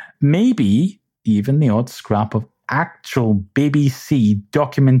 Maybe even the odd scrap of actual BBC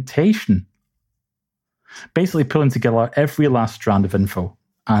documentation. Basically pulling together every last strand of info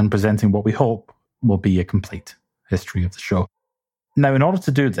and presenting what we hope will be a complete history of the show. Now, in order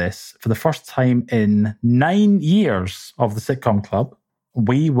to do this, for the first time in 9 years of the Sitcom Club,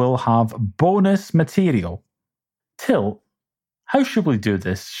 we will have bonus material. Till, how should we do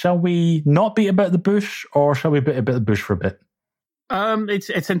this? Shall we not beat about the bush, or shall we beat about the bush for a bit?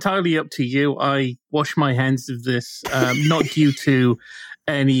 It's entirely up to you. I wash my hands of this, not due to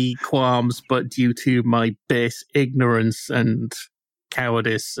any qualms, but due to my base ignorance and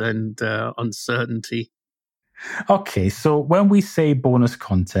cowardice and uncertainty. Okay, so when we say bonus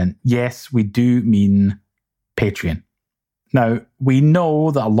content, yes, we do mean Patreon. Now, we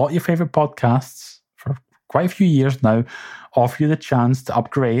know that a lot of your favourite podcasts, for quite a few years now, offer you the chance to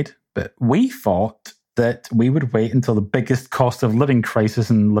upgrade, but we thought that we would wait until the biggest cost of living crisis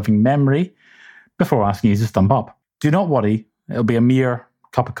in living memory before asking you to stump up. Do not worry, it'll be a mere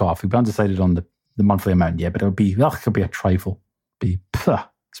cup of coffee. We haven't decided on the monthly amount yet, but it'll be a trifle. Be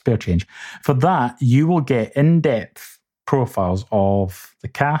spare change. For that, you will get in-depth profiles of the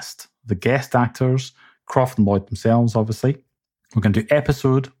cast, the guest actors, Croft and Lloyd themselves, obviously. We're going to do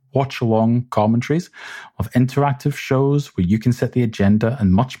episode watch-along commentaries of interactive shows where you can set the agenda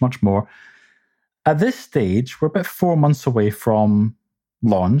and much, much more. At this stage, we're about 4 months away from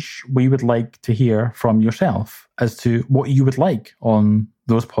launch. We would like to hear from yourself as to what you would like on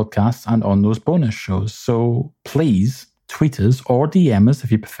those podcasts and on those bonus shows. So please tweet us or DM us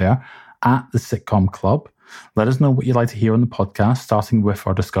if you prefer at the Sitcom Club. Let us know what you'd like to hear on the podcast, starting with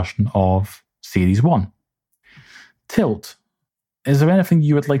our discussion of Series 1. Tilt, is there anything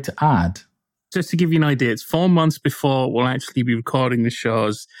you would like to add? Just to give you an idea, it's 4 months before we'll actually be recording the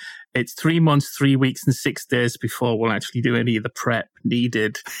shows. It's 3 months, 3 weeks, and 6 days before we'll actually do any of the prep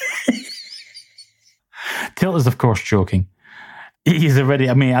needed. Tilt is, of course, joking. He's already,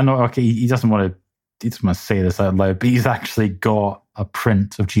 I know, okay, he doesn't want to say this out loud, but he's actually got a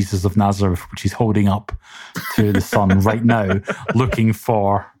print of Jesus of Nazareth, which he's holding up to the sun right now, looking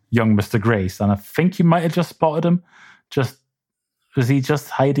for young Mr. Grace. And I think you might have just spotted him. Was he just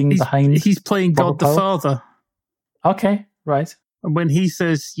hiding behind? He's playing God the Father. Okay, right. And when he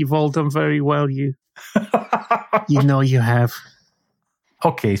says, "You've all done very well," you know you have.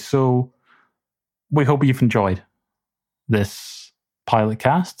 Okay, so we hope you've enjoyed this pilot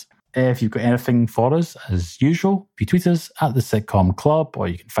cast. If you've got anything for us, as usual, you tweet us at the Sitcom Club, or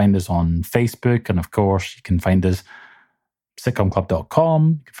you can find us on Facebook, and of course, you can find us sitcomclub.com.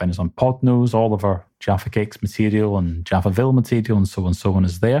 You can find us on Podnose. All of our Jaffa Cakes material and Jaffaville material and so on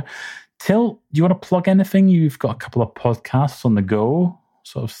is there. Till, do you want to plug anything? You've got a couple of podcasts on the go,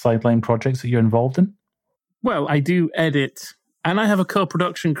 sort of sideline projects that you're involved in. Well, I do edit, and I have a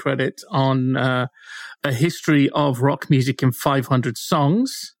co-production credit on a history of rock music in 500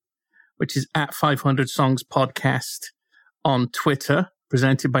 songs, which is at 500 Songs Podcast on Twitter,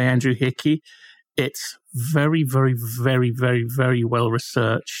 presented by Andrew Hickey. It's very, very, very, very, very well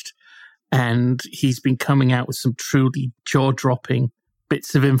researched, and he's been coming out with some truly jaw-dropping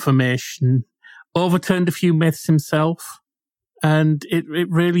bits of information, overturned a few myths himself, and it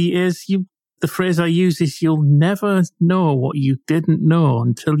really is, the phrase I use is, you'll never know what you didn't know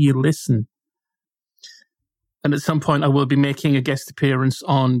until you listen. And at some point I will be making a guest appearance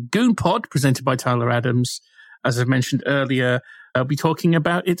on Goon Pod, presented by Tyler Adams. As I mentioned earlier, I'll be talking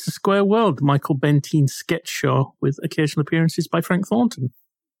about It's a Square World, Michael Benteen's sketch show, with occasional appearances by Frank Thornton.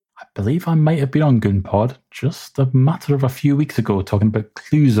 I believe I might have been on Goon Pod just a matter of a few weeks ago talking about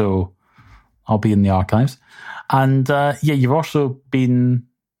Cluzo. I'll be in the archives. And you've also been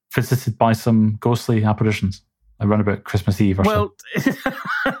visited by some ghostly apparitions around about Christmas Eve or so.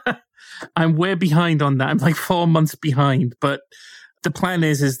 Well, I'm way behind on that. I'm like 4 months behind. But the plan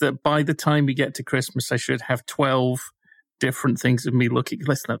is that by the time we get to Christmas, I should have 12 different things of me looking.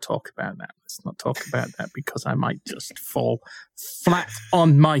 Let's not talk about that. Let's not talk about that because I might just fall flat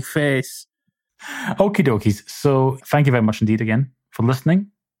on my face. Okie dokies. So thank you very much indeed again for listening.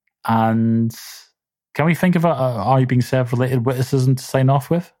 And can we think of Are You Being Served related witticism to sign off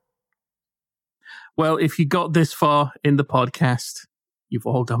with? Well, if you got this far in the podcast, you've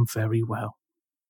all done very well.